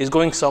this. It's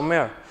going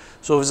somewhere.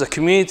 So as a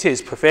community,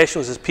 as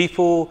professionals, as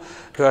people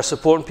who are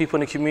supporting people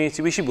in the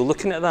community, we should be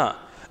looking at that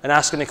and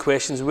asking the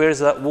questions, where is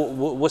that,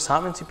 what's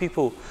happening to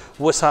people?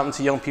 What's happening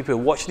to young people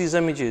who watch these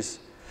images?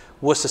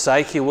 What's the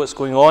psyche, what's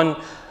going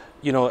on?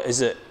 You know,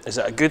 is it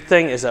a good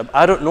thing?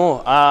 I don't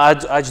know.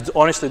 I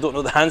honestly don't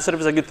know the answer if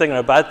it's a good thing or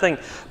a bad thing.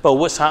 But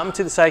what's happened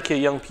to the psyche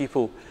of young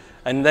people?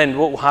 And then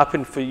what will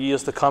happen for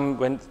years to come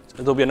when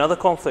there'll be another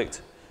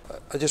conflict?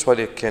 I just want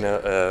to kind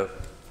of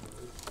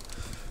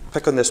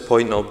pick on this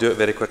point, and I'll do it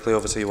very quickly.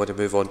 Obviously, you want to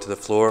move on to the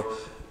floor.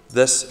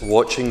 This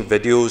watching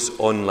videos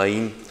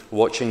online,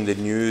 watching the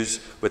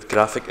news with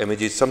graphic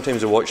images.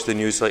 Sometimes I watch the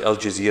news like Al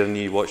Jazeera, and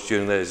you watch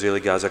during the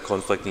Israeli-Gaza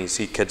conflict, and you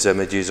see kids'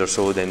 images or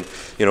so. Then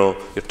you know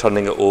you're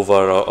turning it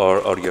over,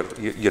 or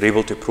you're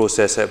able to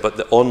process it. But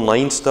the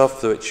online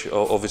stuff, which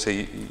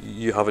obviously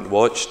you haven't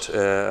watched,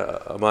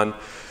 Aman,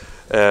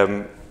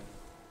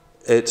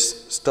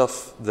 it's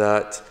stuff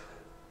that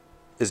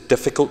is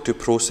difficult to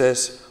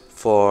process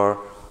for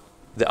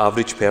the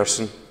average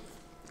person.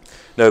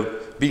 Now,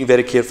 being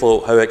very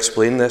careful how I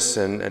explain this,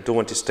 and I don't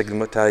want to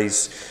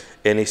stigmatise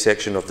any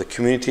section of the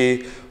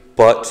community,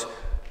 but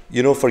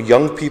you know, for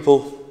young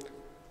people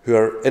who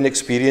are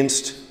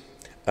inexperienced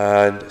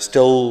and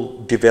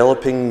still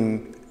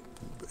developing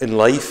in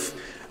life,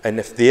 and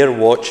if they're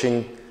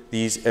watching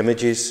these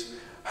images,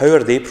 how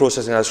are they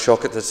processing? As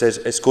Shoket says,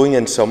 it's going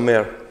in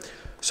somewhere.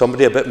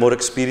 Somebody a bit more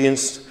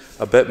experienced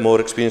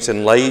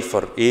in life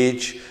or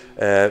age,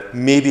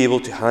 may be able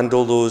to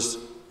handle those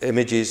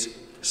images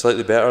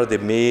slightly better. They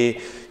may,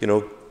 you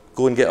know,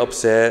 go and get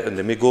upset, and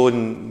they may go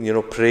and, you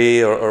know,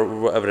 pray or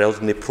whatever else,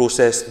 and they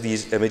process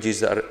these images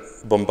that are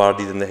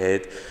bombarded in the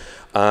head.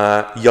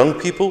 Young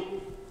people,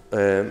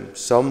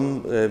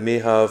 some may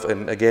have,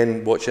 and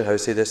again, watching how I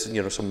say this,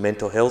 you know, some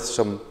mental health,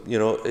 some, you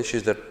know,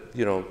 issues that,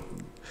 you know,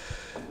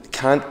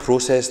 can't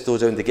process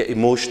those, and they get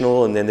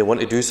emotional, and then they want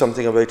to do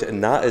something about it,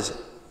 and that is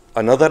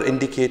another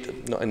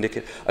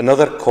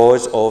another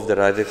cause of the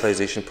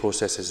radicalisation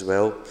process as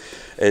well,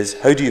 is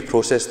how do you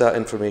process that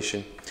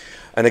information?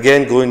 And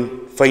again,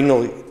 going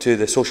finally to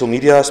the social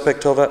media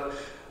aspect of it,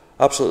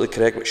 absolutely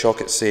correct what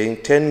Shoket's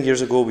saying. 10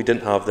 years ago, we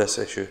didn't have this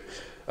issue.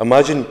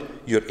 Imagine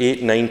your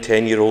 8, 9,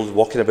 10-year-olds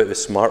walking about with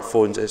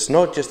smartphones. It's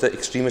not just the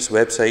extremist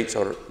websites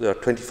or the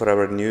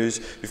 24-hour news.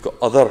 We've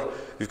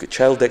got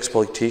child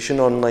exploitation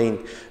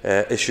online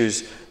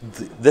issues.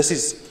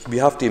 We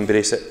have to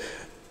embrace it.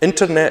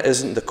 Internet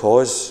isn't the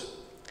cause.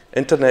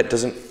 Internet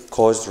doesn't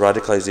cause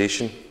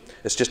radicalisation.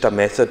 It's just a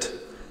method.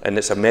 and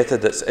it's a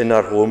method that's in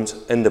our homes,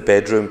 in the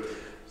bedroom.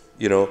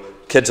 You know,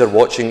 kids are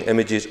watching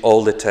images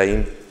all the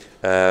time.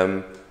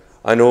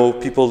 I know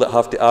people that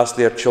have to ask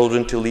their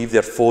children to leave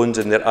their phones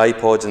and their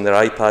iPods and their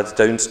iPads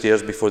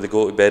downstairs before they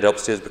go to bed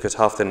upstairs, because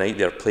half the night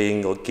they're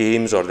playing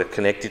games or they're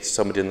connected to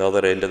somebody on the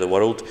other end of the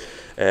world.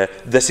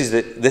 This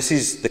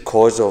is the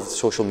cause of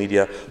social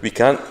media. We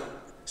can't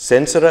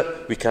censor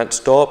it, we can't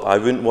stop. I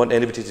wouldn't want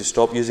anybody to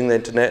stop using the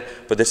internet,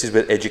 but this is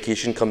where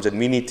education comes in.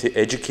 We need to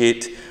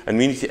educate, and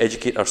we need to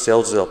educate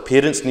ourselves as well.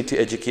 Parents need to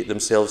educate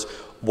themselves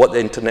what the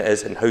internet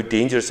is and how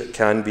dangerous it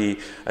can be,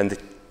 and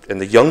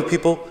the young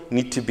people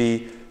need to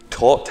be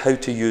taught how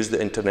to use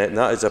the internet, and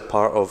that is a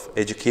part of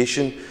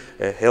education.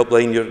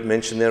 Helpline you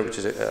mentioned there, which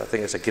is, I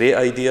think it's a great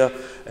idea.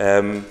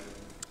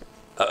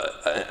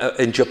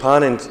 In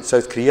Japan and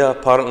South Korea,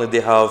 apparently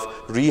they have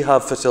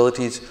rehab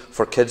facilities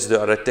for kids that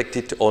are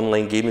addicted to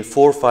online gaming,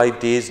 4 or 5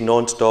 days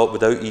non-stop,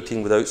 without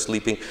eating, without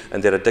sleeping,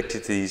 and they're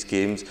addicted to these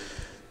games.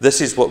 This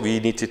is what we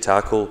need to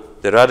tackle: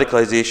 the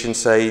radicalisation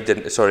side,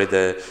 and sorry,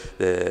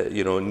 the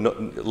you know,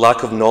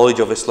 lack of knowledge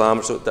of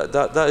Islam. So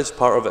that is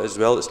part of it as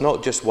well. It's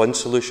not just one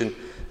solution.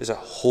 There's a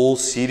whole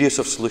series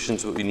of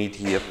solutions that we need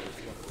here.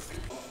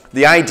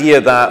 The idea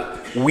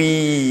that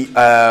we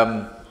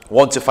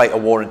want to fight a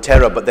war on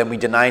terror, but then we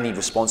deny any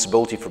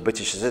responsibility for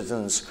British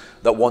citizens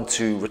that want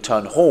to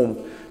return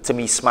home, to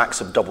me smacks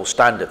of double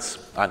standards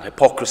and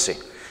hypocrisy.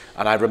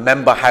 And I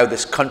remember how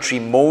this country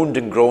moaned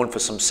and groaned for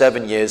some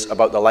 7 years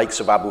about the likes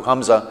of Abu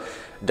Hamza,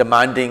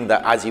 demanding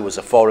that, as he was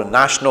a foreign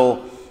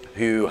national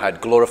who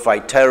had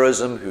glorified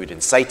terrorism, who had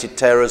incited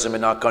terrorism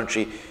in our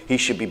country, he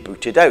should be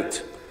booted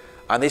out.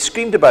 And they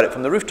screamed about it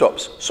from the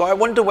rooftops. So I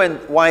wonder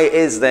why it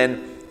is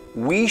then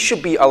we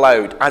should be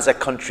allowed as a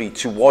country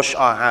to wash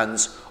our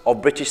hands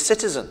of British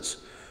citizens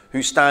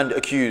who stand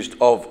accused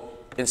of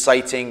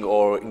inciting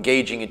or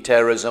engaging in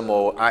terrorism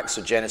or acts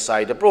of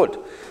genocide abroad.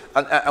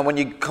 And when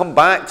you come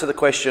back to the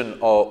question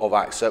of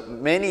Aksi,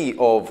 many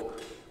of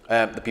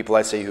the people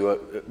I say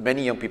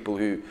many young people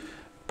who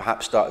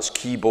perhaps start as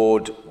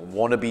keyboard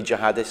wannabe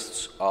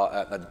jihadists,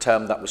 a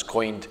term that was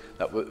coined,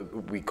 that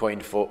we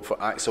coined for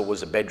Aksi,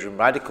 was a bedroom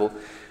radical.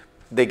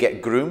 They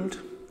get groomed,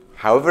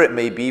 however it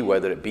may be,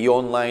 whether it be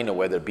online or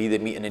whether it be they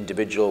meet an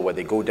individual, where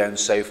they go down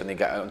south and they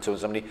get out into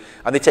somebody,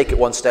 and they take it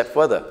one step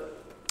further.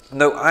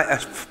 Now, I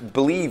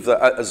believe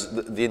that as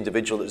the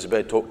individual that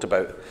Zubair talked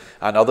about,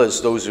 and others,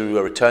 those who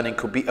are returning,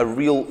 could be a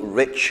real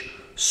rich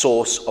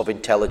source of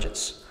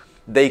intelligence.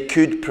 They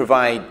could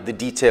provide the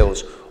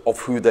details of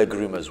who their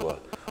groomers were,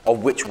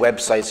 of which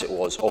websites it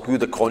was, or who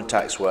the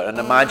contacts were. And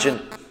imagine,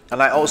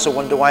 and I also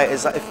wonder why it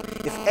is that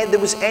if there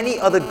was any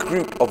other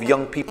group of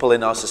young people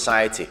in our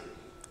society,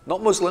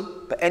 not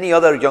Muslim, but any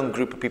other young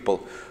group of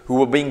people who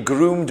were being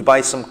groomed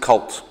by some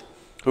cult,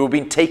 who were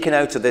being taken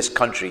out of this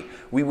country,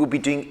 we will be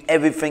doing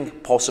everything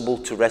possible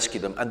to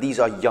rescue them. And these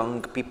are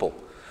young people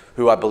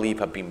who I believe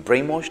have been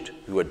brainwashed,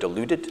 who are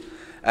deluded.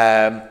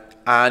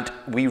 And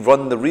we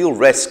run the real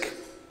risk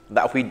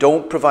that if we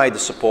don't provide the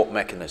support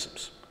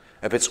mechanisms,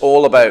 if it's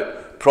all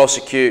about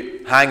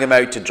prosecute, hang them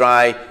out to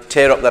dry,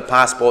 tear up their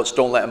passports,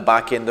 don't let them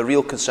back in, the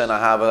real concern I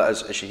have,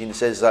 as Shaheen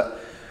says, that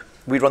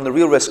we run the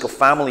real risk of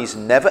families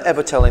never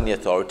ever telling the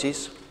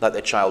authorities that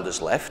their child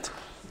is left,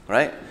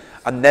 right?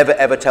 And never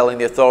ever telling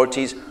the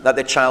authorities that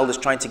their child is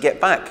trying to get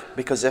back,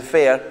 because they're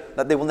fear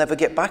that they will never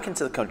get back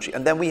into the country.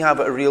 And then we have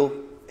a real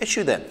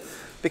issue then.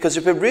 Because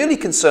if we're really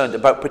concerned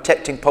about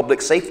protecting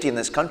public safety in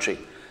this country,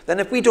 then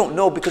if we don't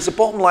know, because the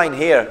bottom line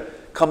here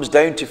comes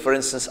down to, for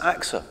instance,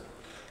 Aksi,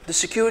 the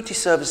security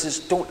services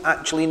don't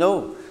actually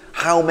know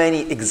how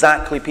many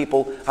exactly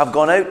people have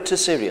gone out to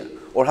Syria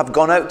or have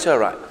gone out to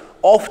Iraq.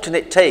 Often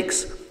it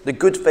takes the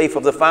good faith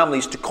of the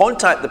families to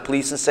contact the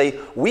police and say,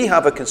 we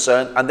have a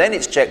concern, and then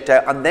it's checked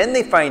out, and then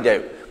they find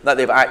out that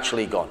they've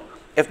actually gone.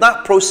 If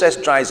that process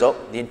dries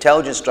up, the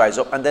intelligence dries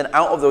up, and then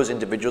out of those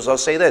individuals, I'll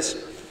say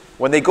this,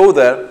 when they go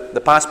there,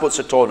 the passports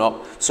are torn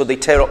up, so they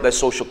tear up their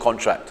social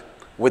contract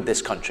with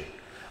this country.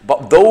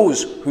 But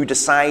those who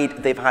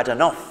decide they've had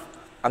enough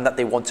and that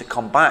they want to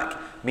come back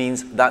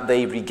means that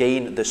they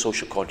regain their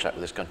social contract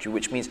with this country,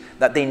 which means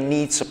that they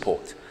need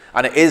support.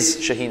 And it is,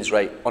 Shaheen's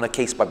right, on a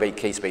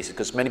case-by-case basis,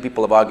 because many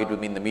people have argued with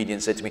me in the media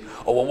and said to me,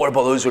 oh, well, what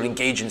about those who are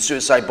engaged in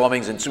suicide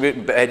bombings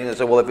and beheadings? I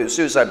said, well, if it was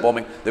suicide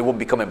bombing, they wouldn't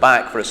be coming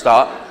back for a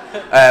start.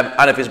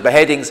 And if it's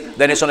beheadings,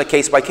 then it's on a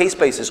case-by-case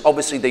basis.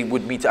 Obviously, they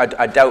would meet,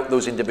 I doubt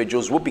those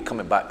individuals would be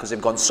coming back because they've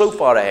gone so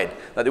far ahead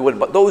that they wouldn't.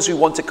 But those who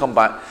want to come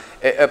back,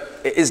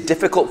 it is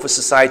difficult for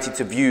society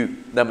to view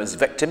them as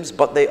victims,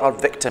 but they are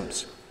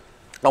victims.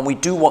 And we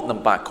do want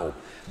them back home.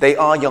 They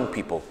are young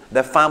people.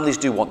 Their families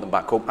do want them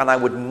back home. And I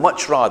would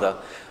much rather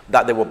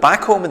that they were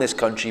back home in this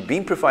country,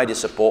 being provided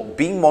support,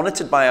 being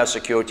monitored by our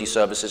security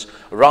services,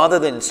 rather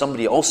than in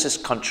somebody else's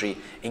country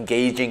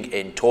engaging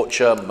in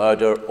torture,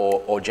 murder,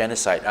 or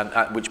genocide.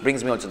 And which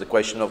brings me on to the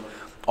question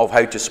of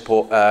how to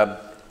support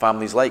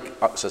families like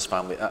Aksi's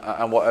family.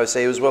 And what I would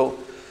say as well,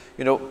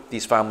 you know,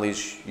 these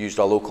families used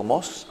our local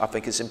mosques. I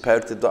think it's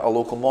imperative that our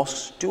local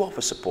mosques do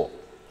offer support.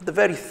 the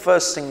very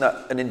first thing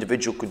that an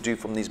individual could do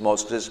from these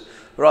mosques is,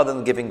 rather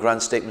than giving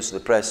grand statements to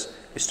the press,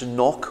 is to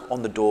knock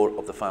on the door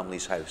of the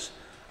family's house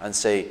and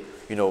say,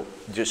 you know,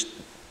 just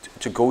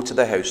to go to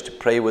their house, to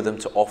pray with them,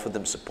 to offer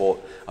them support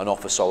and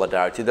offer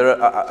solidarity.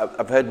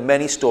 I've heard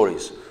many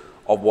stories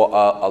of what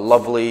a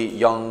lovely,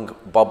 young,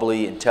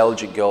 bubbly,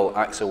 intelligent girl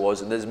Aksi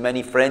was, and there's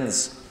many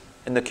friends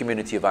in the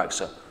community of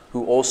Aksi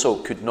who also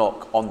could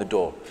knock on the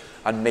door.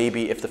 And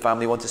maybe if the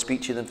family want to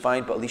speak to you, then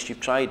fine, but at least you've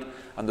tried.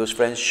 And those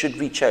friends should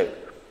reach out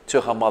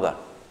to her mother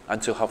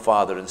and to her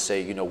father and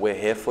say, you know, we're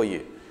here for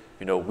you.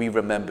 You know, we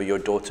remember your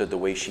daughter the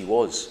way she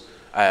was.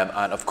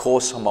 And of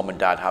course, her mum and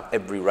dad have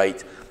every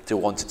right to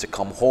want her to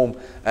come home.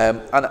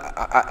 And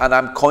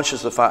I'm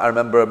conscious of the fact, I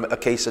remember a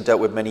case I dealt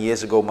with many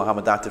years ago,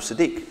 Mohammed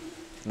Sadiq,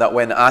 that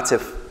when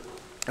Atif,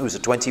 who was a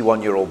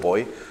 21-year-old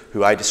boy,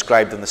 who I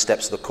described on the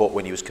steps of the court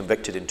when he was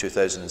convicted in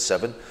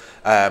 2007,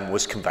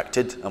 was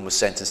convicted and was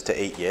sentenced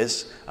to 8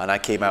 years. And I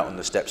came out on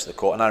the steps of the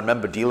court. And I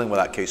remember dealing with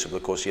that case over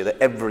the course of the year,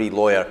 that every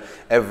lawyer,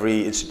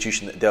 every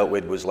institution that dealt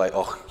with was like,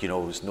 oh, you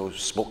know, there's no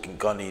smoking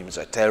gun, he's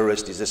a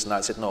terrorist, he's this and that.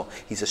 I said, no,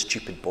 he's a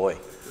stupid boy.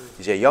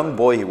 He's a young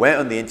boy who went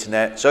on the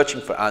internet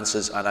searching for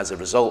answers, and as a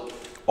result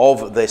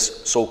of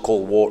this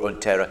so-called war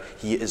on terror,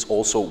 he is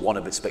also one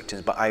of its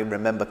victims. But I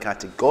remember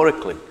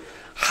categorically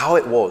how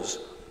it was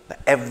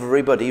that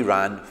everybody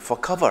ran for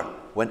cover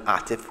when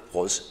Atif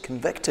was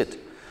convicted.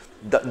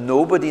 That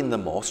nobody in the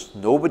mosque,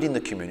 nobody in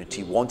the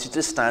community wanted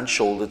to stand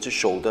shoulder to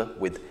shoulder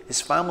with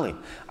his family.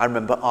 I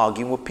remember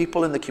arguing with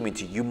people in the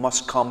community, you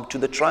must come to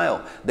the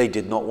trial. They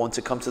did not want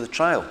to come to the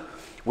trial,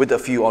 with a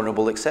few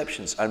honourable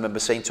exceptions. I remember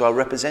saying to our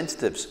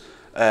representatives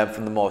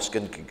from the mosque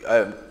and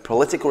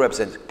political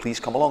representatives, please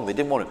come along. They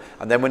didn't want to.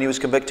 And then when he was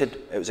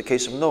convicted, it was a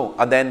case of no.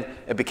 And then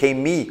it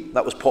became me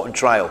that was put on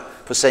trial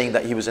for saying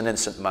that he was an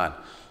innocent man.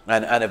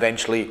 And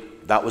eventually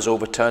that was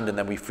overturned, and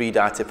then we freed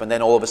Atif, and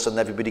then all of a sudden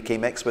everybody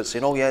became experts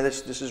saying, oh yeah,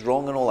 this is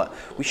wrong and all that.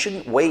 We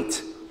shouldn't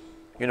wait,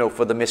 you know,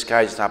 for the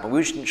miscarriage to happen.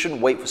 We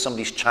shouldn't wait for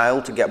somebody's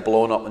child to get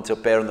blown up and to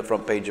appear on the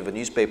front page of a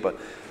newspaper.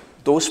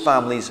 Those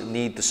families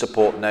need the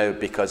support now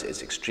because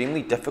it's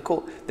extremely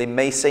difficult. They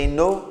may say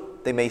no,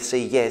 they may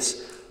say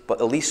yes, but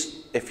at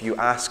least if you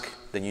ask,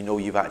 then you know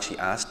you've actually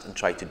asked and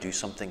tried to do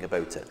something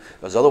about it.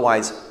 Because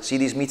otherwise, see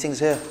these meetings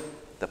here,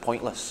 they're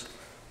pointless.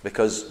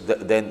 Because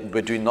then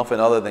we're doing nothing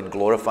other than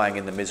glorifying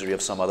in the misery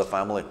of some other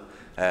family.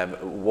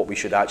 What we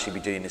should actually be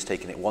doing is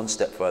taking it one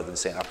step further and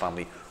saying, our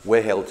family,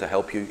 we're here to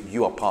help you.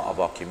 You are part of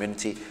our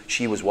community.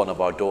 She was one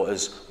of our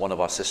daughters, one of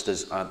our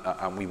sisters,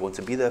 and we want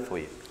to be there for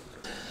you.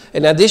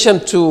 In addition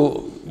to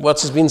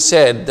what has been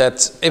said,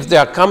 that if they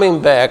are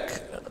coming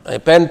back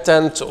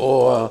repentant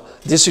or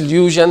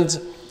disillusioned,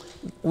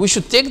 we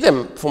should take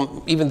them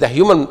from even the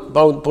human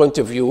point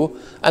of view,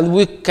 and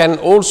we can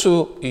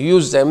also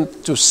use them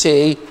to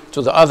say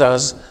to the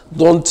others,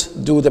 don't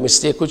do the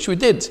mistake which we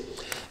did.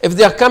 If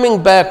they are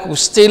coming back with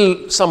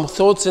still some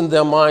thoughts in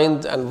their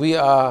mind and we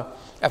are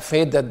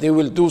afraid that they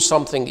will do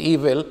something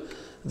evil,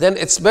 then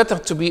it's better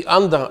to be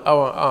under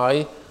our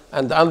eye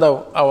and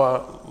under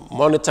our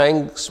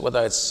monitoring,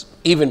 whether it's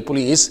even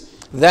police,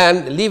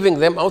 than leaving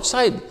them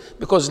outside.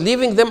 Because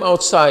leaving them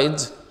outside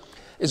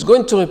is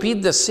going to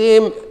repeat the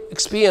same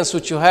experience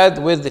which you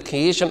had with the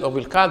creation of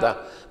Al-Qaeda,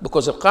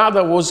 because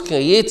Al-Qaeda was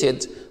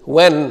created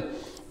when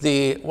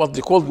what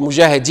they called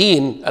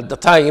Mujahideen at the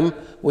time,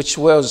 which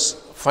was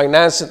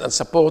financed and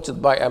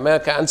supported by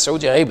America and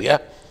Saudi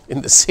Arabia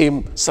in the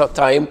same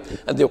time,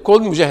 and they were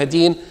called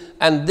Mujahideen,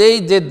 and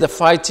they did the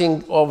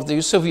fighting of the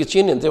Soviet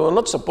Union. They were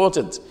not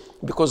supported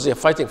because they are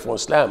fighting for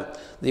Islam.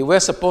 They were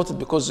supported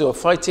because they were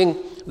fighting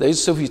the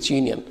Soviet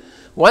Union.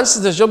 Once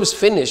the job is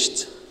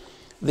finished,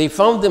 they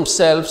found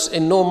themselves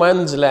in no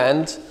man's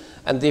land,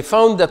 and they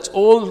found that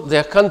all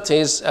their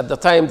countries, at the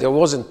time there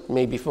wasn't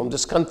maybe from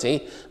this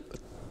country,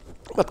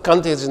 but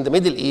countries in the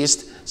Middle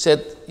East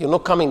said, you're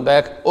not coming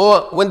back,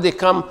 or when they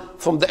come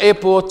from the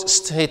airport,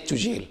 straight to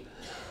jail.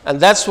 And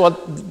that's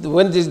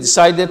when they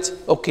decided,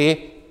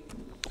 okay,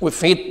 we'll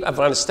free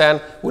Afghanistan,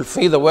 we'll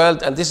free the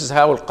world, and this is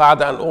how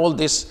Al-Qaeda and all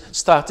this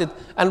started,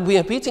 and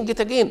we're repeating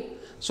it again.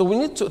 So we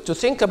need to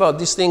think about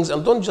these things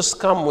and don't just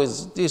come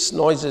with these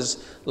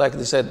noises, like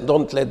they said,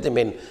 don't let them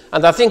in.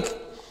 And I think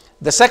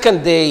the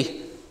second day,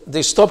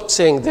 they stopped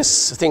saying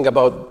this thing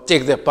about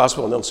take their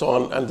passport and so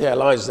on, and they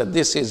realized that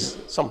this is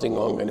something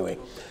wrong anyway.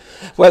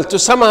 Well, to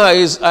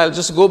summarize, I'll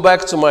just go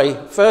back to my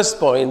first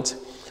point,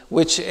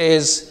 which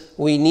is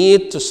we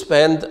need to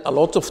spend a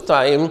lot of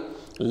time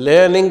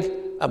learning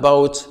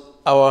about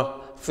our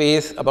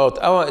faith, about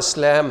our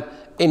Islam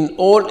in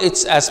all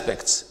its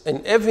aspects,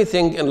 in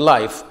everything in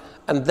life.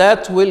 And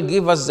that will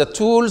give us the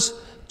tools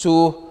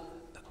to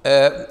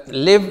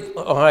live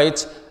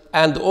right,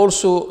 and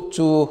also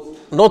to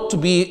not to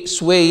be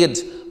swayed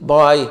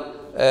by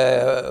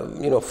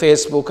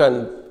Facebook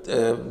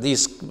and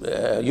these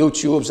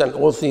YouTubes and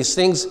all these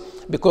things,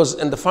 because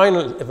in the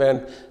final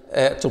event,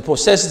 to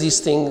process these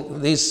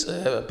things, these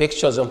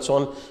pictures and so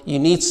on, you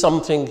need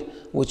something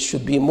which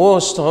should be more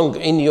strong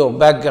in your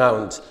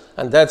background,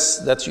 and that's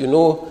that you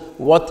know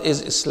what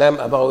is Islam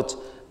about.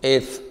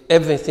 If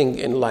everything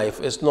in life.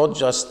 It's not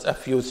just a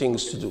few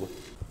things to do.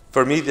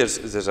 For me,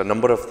 there's a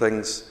number of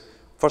things.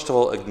 First of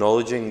all,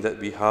 acknowledging that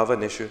we have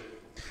an issue.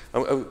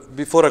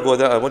 Before I go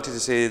there, I wanted to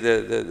say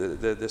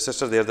the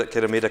sister there that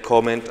kind of made a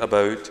comment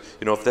about,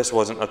 you know, if this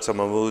wasn't Aksi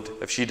Mahmood,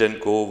 if she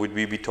didn't go, would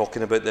we be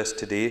talking about this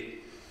today?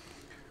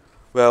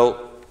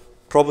 Well,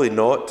 probably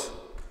not,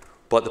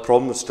 but the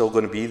problem is still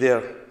going to be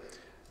there.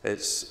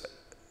 It's,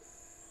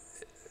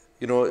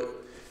 you know,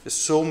 there's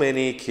so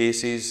many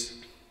cases,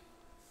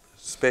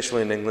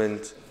 especially in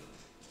England.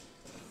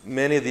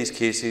 Many of these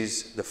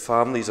cases, the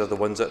families are the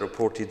ones that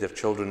reported their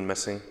children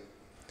missing.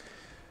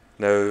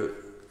 Now,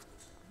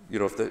 you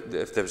know,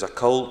 if there was a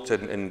cult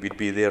and we'd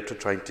be there to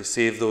trying to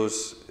save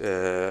those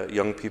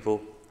young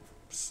people,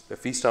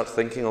 if we start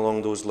thinking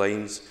along those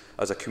lines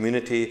as a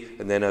community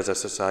and then as a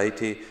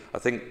society, I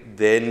think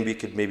then we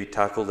could maybe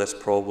tackle this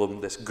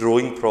problem, this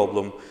growing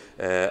problem,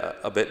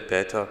 a bit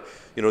better.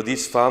 You know,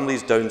 these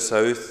families down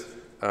south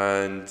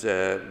and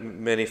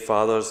many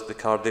fathers, the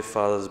Cardiff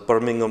fathers,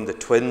 Birmingham, the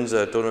twins,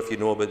 I don't know if you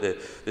know about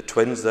the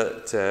twins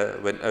that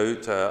went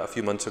out a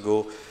few months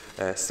ago.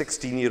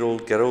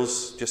 16-year-old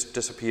girls just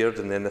disappeared,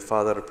 and then the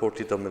father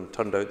reported them and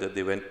turned out that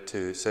they went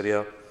to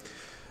Syria.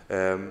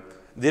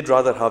 They'd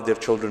rather have their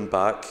children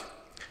back,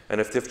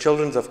 and if their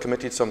children have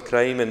committed some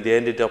crime and they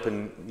ended up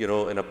in, you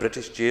know, in a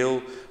British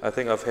jail, I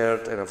think I've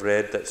heard and I've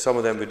read that some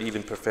of them would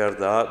even prefer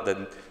that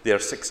than their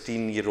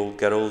 16-year-old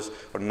girls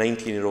or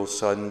 19-year-old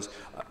sons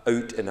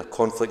out in a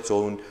conflict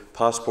zone,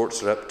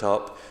 passports ripped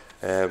up,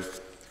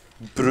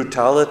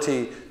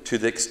 brutality to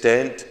the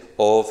extent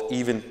of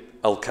even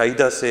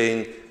Al-Qaeda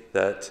saying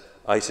that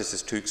ISIS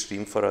is too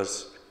extreme for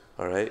us,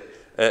 all right?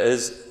 It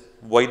is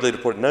widely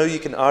reported. Now you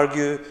can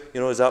argue, you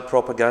know, is that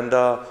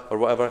propaganda or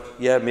whatever?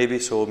 Yeah, maybe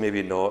so,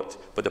 maybe not.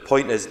 But the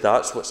point is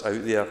that's what's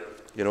out there,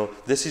 you know.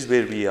 This is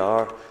where we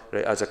are,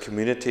 right, as a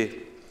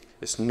community.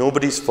 It's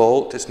nobody's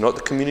fault. It's not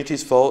the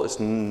community's fault. It's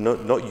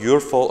not your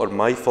fault or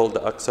my fault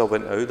that Aksi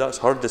went out. That's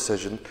her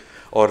decision,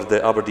 or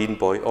the Aberdeen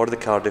boy, or the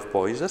Cardiff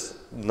boys. That's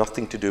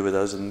nothing to do with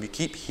us. And we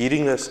keep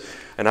hearing this,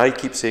 and I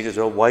keep saying as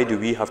well, why do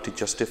we have to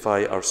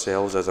justify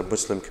ourselves as a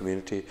Muslim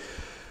community?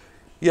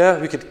 Yeah,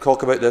 we could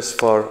talk about this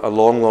for a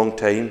long, long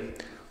time,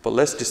 but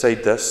let's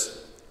decide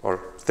this, or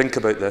think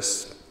about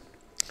this.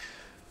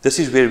 This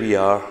is where we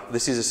are.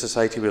 This is the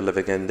society we're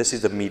living in. This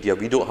is the media.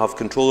 We don't have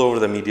control over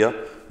the media.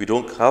 We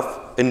don't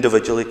have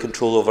individually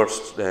control over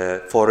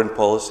foreign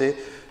policy.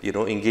 You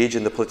know, engage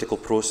in the political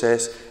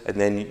process and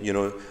then, you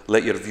know,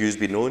 let your views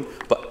be known.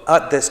 But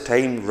at this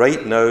time,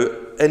 right now,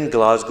 in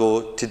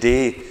Glasgow,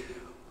 today,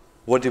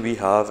 what do we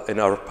have in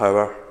our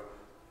power?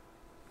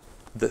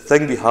 The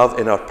thing we have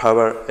in our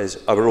power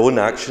is our own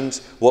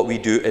actions, what we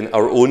do in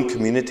our own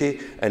community,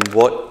 and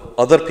what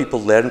other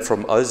people learn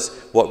from us,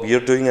 what we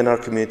are doing in our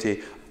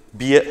community.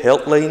 Be it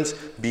helplines,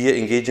 be it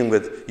engaging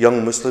with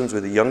young Muslims,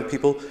 with the young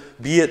people,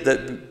 be it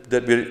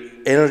that we're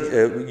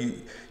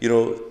you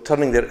know,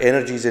 turning their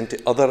energies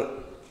into other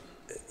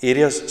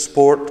areas,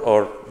 sport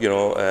or, you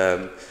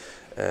know,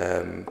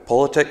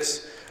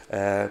 politics,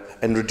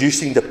 and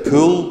reducing the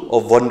pool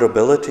of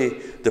vulnerability,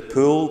 the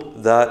pool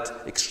that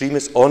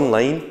extremists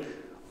online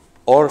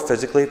or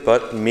physically,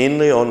 but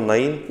mainly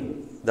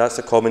online, that's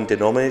the common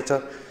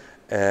denominator,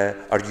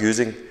 are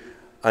using.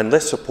 And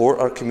let's support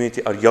our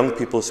community, our young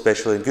people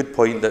especially. A good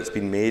point that's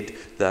been made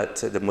that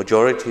the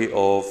majority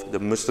of the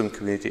Muslim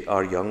community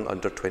are young,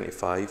 under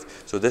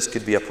 25. So this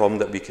could be a problem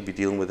that we could be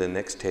dealing with in the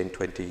next 10,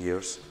 20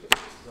 years.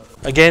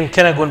 Again,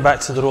 kind of going back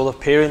to the role of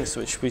parents,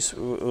 which we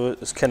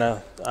was kind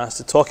of asked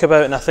to talk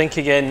about, and I think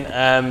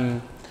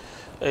again,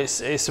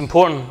 it's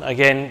important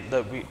again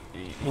that we,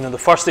 you know, the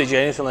first stage of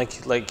anything,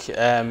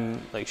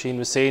 like Shane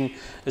was saying,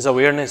 is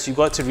awareness. You've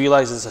got to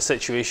realise there's a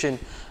situation.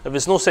 If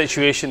there's no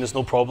situation, there's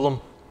no problem.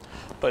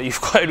 But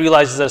you've got to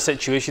realise there's a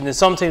situation. And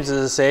sometimes,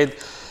 as I said,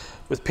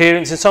 with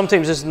parents, and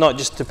sometimes it's not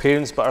just the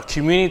parents, but our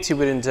community,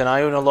 we're in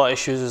denial on a lot of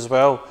issues as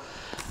well.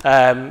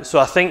 So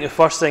I think the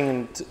first thing,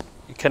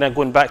 and kind of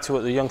going back to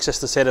what the young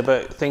sister said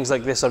about things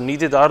like this are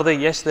needed, are they?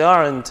 Yes, they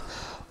are. And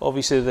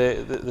obviously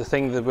the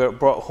thing that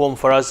brought home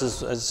for us,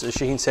 as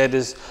Shaheen said,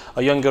 is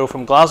a young girl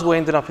from Glasgow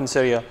ending up in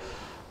Syria.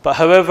 But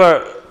however,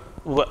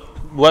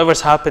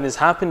 whatever's happened has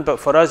happened, but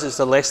for us it's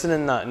a lesson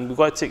in that, and we've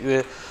got to take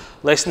the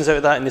lessons out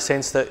of that in the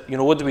sense that, you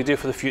know, what do we do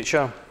for the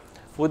future?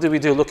 What do we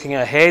do looking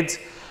ahead?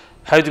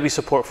 How do we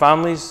support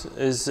families?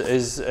 As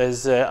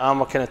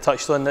Amr kind of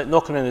touched on, that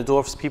knocking on the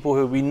door of people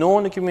who we know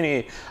in the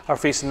community are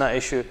facing that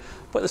issue.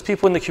 But there's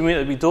people in the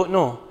community that we don't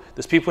know.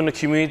 There's people in the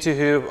community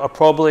who are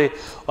probably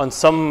on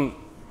some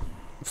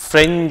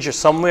fringe or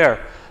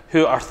somewhere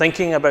who are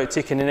thinking about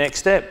taking the next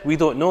step. We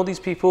don't know these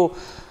people.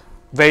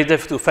 Very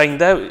difficult to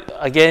find out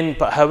again,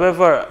 but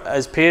however,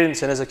 as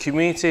parents and as a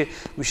community,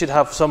 we should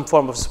have some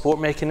form of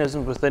support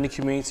mechanism within the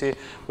community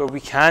where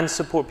we can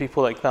support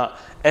people like that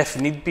if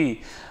need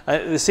be.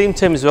 At the same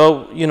time as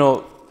well, you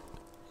know,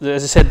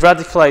 as I said,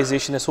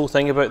 radicalisation, this whole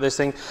thing about this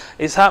thing,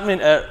 is happening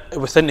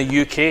within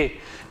the UK.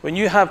 When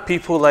you have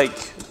people like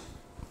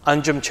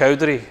Anjum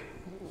Chowdhury,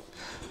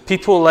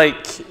 people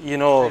like, you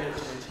know,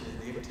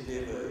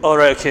 All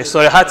right, okay,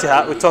 sorry, I had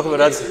to we talk about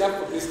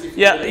that.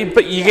 Yeah,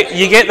 but you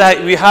get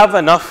that, we have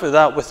enough of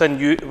that within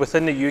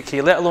the UK,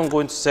 let alone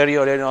going to Syria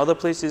or any other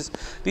places.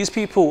 These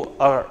people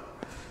are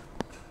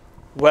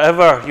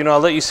whatever, you know, I'll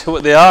let you say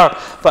what they are,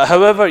 but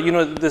however, you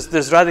know, there's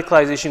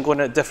radicalisation going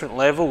at different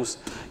levels.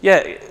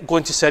 Yeah,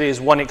 going to Syria is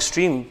one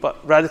extreme,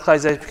 but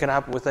radicalisation can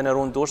happen within our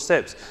own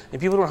doorsteps, and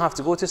people don't have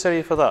to go to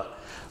Syria for that.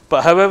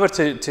 But however,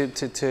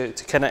 to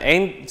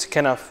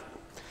kind of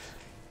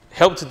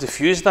help to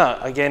diffuse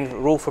that, again,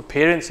 role for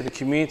parents and the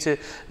community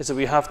is that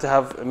we have to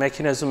have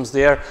mechanisms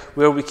there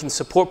where we can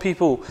support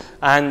people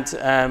and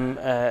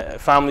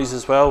families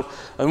as well.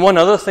 And one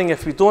other thing,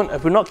 if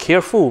we're not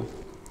careful,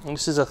 and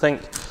this is, I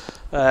think,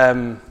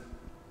 brothers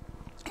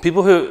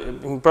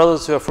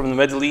who are from the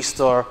Middle East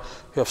or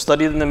who have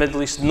studied in the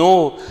Middle East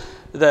know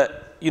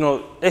that, you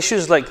know,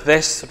 issues like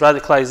this,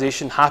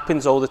 radicalisation,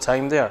 happens all the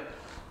time there.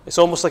 It's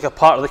almost like a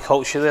part of the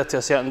culture there to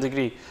a certain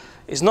degree.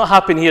 It's not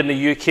happening here in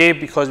the UK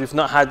because we've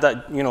not had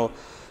that, you know,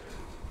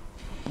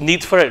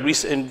 need for it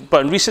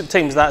but in recent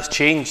times that's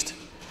changed.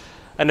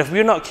 And if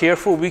we're not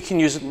careful, we can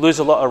lose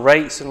a lot of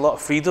rights and a lot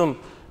of freedom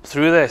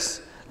through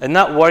this. And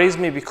that worries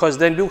me, because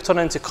then we'll turn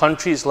into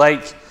countries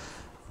like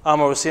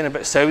Amr was saying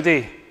about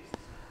Saudi.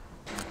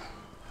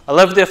 I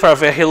lived there for a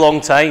very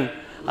long time.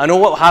 I know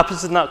what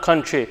happens in that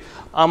country.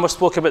 Amr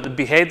spoke about the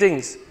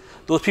beheadings.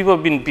 Those people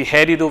have been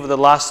beheaded over the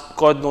last,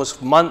 God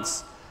knows,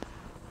 months.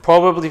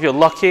 Probably, if you're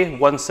lucky,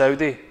 one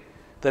Saudi.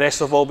 The rest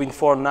have all been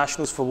foreign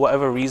nationals for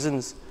whatever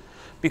reasons.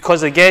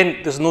 Because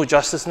again, there's no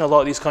justice in a lot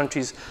of these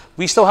countries.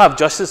 We still have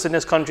justice in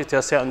this country to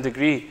a certain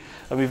degree,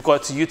 and we've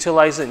got to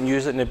utilise it and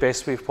use it in the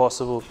best way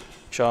possible.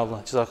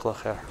 Inshallah. Jazakallah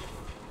khair.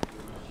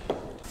 I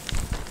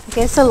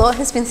guess a lot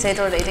has been said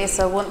already,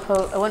 so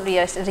I won't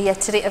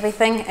reiterate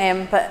everything,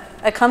 but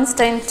it comes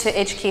down to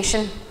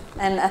education,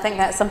 and I think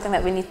that's something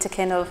that we need to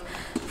kind of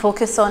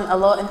focus on a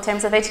lot in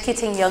terms of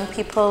educating young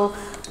people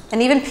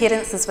and even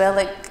parents as well,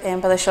 like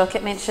Brother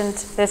Shoket mentioned.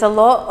 There's a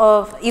lot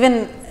of,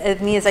 even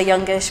me as a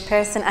youngish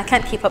person, I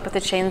can't keep up with the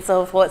trends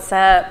of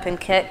WhatsApp and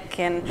Kik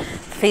and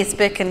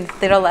Facebook, and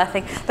they're all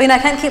laughing. But you know, I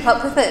can't keep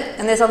up with it,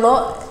 and there's a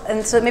lot,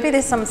 and so maybe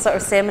there's some sort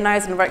of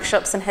seminars and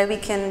workshops on how we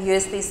can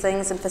use these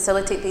things and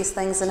facilitate these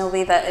things in a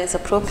way that is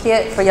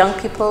appropriate for young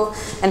people,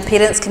 and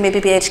parents can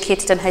maybe be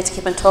educated on how to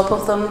keep on top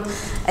of them.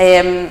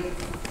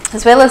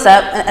 As well as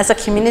that, as a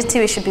community,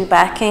 we should be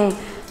backing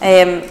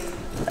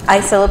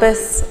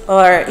iSyllabus,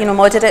 or you know,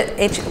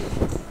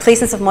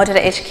 places of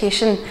moderate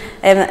education,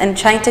 and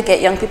trying to get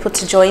young people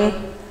to join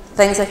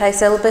things like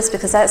iSyllabus,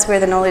 because that's where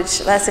the knowledge,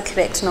 that's the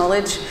correct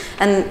knowledge,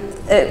 and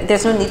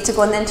there's no need to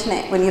go on the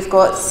internet when you've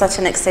got such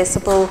an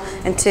accessible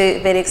and two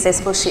very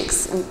accessible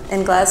sheikhs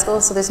in Glasgow.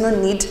 So there's no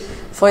need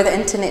for the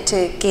internet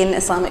to gain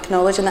Islamic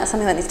knowledge, and that's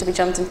something that needs to be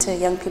jumped into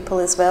young people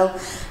as well.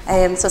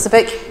 So it's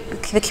about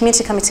the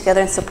community coming together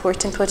and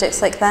supporting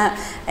projects like that,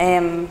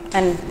 and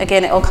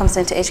again, it all comes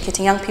down to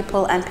educating young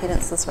people and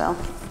parents as well.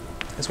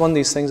 It's one of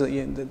these things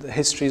that the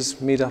history is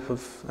made up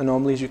of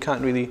anomalies. You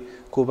can't really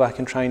go back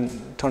and try and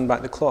turn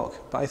back the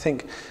clock. But I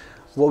think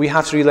what we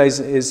have to realise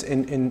is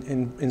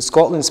in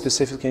Scotland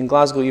specifically, in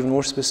Glasgow even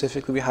more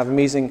specifically, we have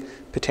amazing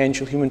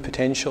potential, human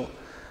potential.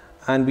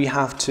 And we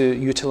have to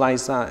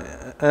utilise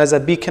that. And as a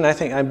beacon,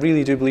 I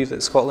really do believe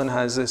that Scotland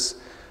has this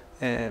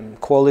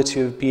quality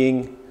of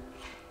being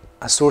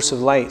a source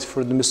of light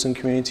for the Muslim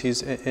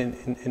communities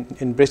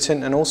in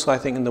Britain, and also I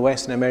think in the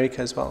West and America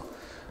as well.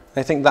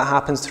 I think that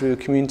happens through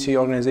community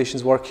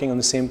organisations working on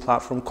the same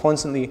platform,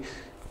 constantly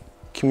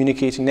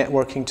communicating,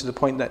 networking, to the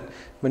point that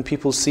when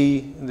people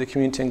see the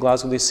community in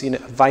Glasgow, they see a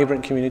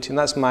vibrant community. And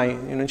that's my,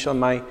 inshallah,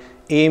 my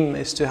aim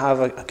is to have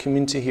a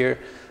community here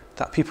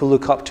that people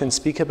look up to and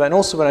speak about. And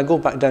also when I go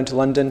back down to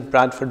London,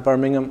 Bradford,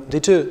 Birmingham,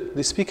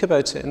 they speak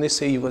about it, and they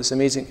say you've got this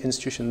amazing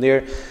institution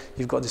there,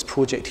 you've got this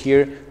project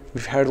here,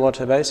 we've heard a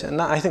lot about it.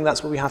 And I think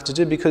that's what we have to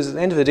do, because at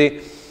the end of the day,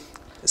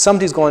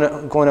 somebody's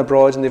gone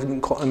abroad and they've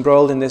been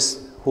embroiled in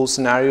this whole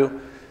scenario.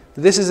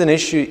 This is an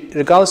issue,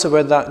 regardless of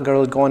whether that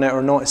girl had gone out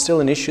or not, it's still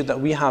an issue that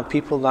we have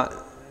people that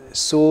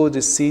sow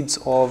the seeds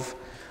of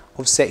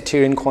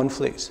sectarian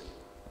conflict.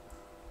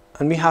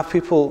 And we have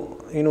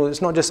people,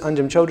 it's not just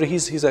Anjem Chowdhury,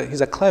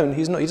 he's a clown,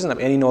 he doesn't have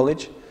any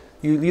knowledge.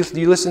 You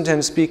listen to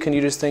him speak and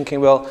you're just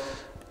thinking, well,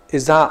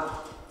 is that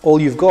all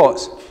you've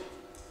got?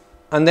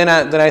 And then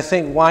I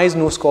think, why is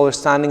no scholar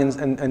standing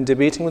and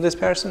debating with this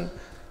person?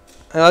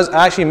 And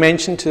I actually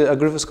mentioned to a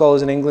group of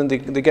scholars in England,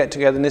 they get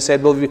together and they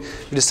said, well, we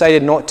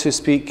decided not to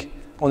speak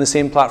on the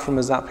same platform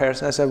as that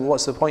person. I said, well,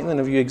 what's the point then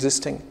of you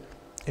existing?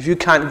 If you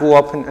can't go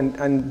up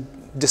and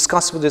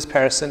discuss with this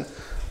person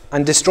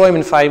and destroy him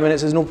in 5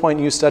 minutes, there's no point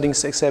in you studying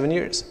 6-7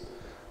 years.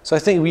 So I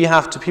think we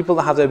have to, people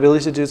that have the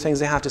ability to do things,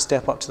 they have to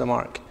step up to the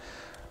mark.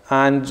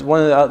 And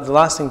one of the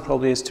last thing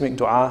probably is to make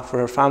dua for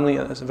her family.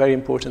 That's a very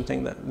important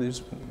thing, that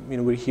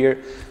we're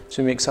here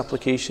to make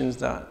supplications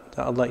that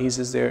Allah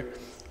eases their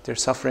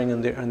suffering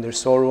and their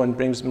sorrow, and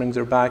brings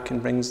her back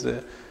and brings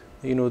the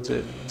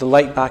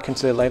light back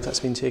into their life that's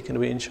been taken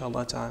away,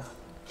 inshallah ta'ala.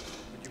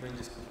 Would you mind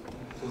just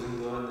closing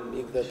the door and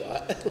make the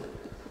dua?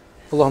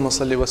 اللهم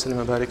صل وسلم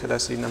وبارك على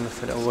سيدنا محمد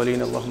في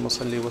الأولين اللهم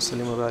صل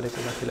وسلم وبارك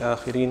على في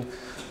الآخرين.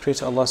 Pray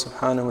to Allah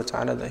subhanahu wa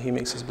ta'ala that He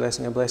makes His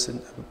blessing a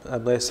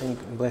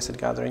blessed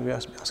gathering. We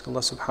ask Allah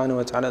subhanahu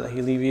wa ta'ala that He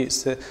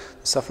alleviates the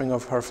suffering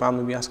of her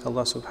family. We ask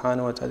Allah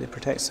subhanahu wa ta'ala that He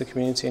protects the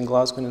community in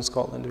Glasgow and in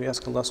Scotland. We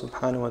ask Allah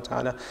subhanahu wa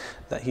ta'ala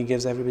that He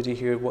gives everybody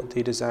here what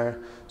they desire.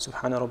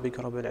 Subhana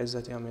rabbika rabbil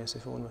izzati amma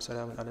yasifun wa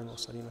salamun ala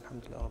al-mursaleen.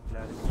 Alhamdulillah rabbil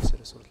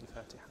alamin. Surah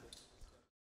Al-Fatiha.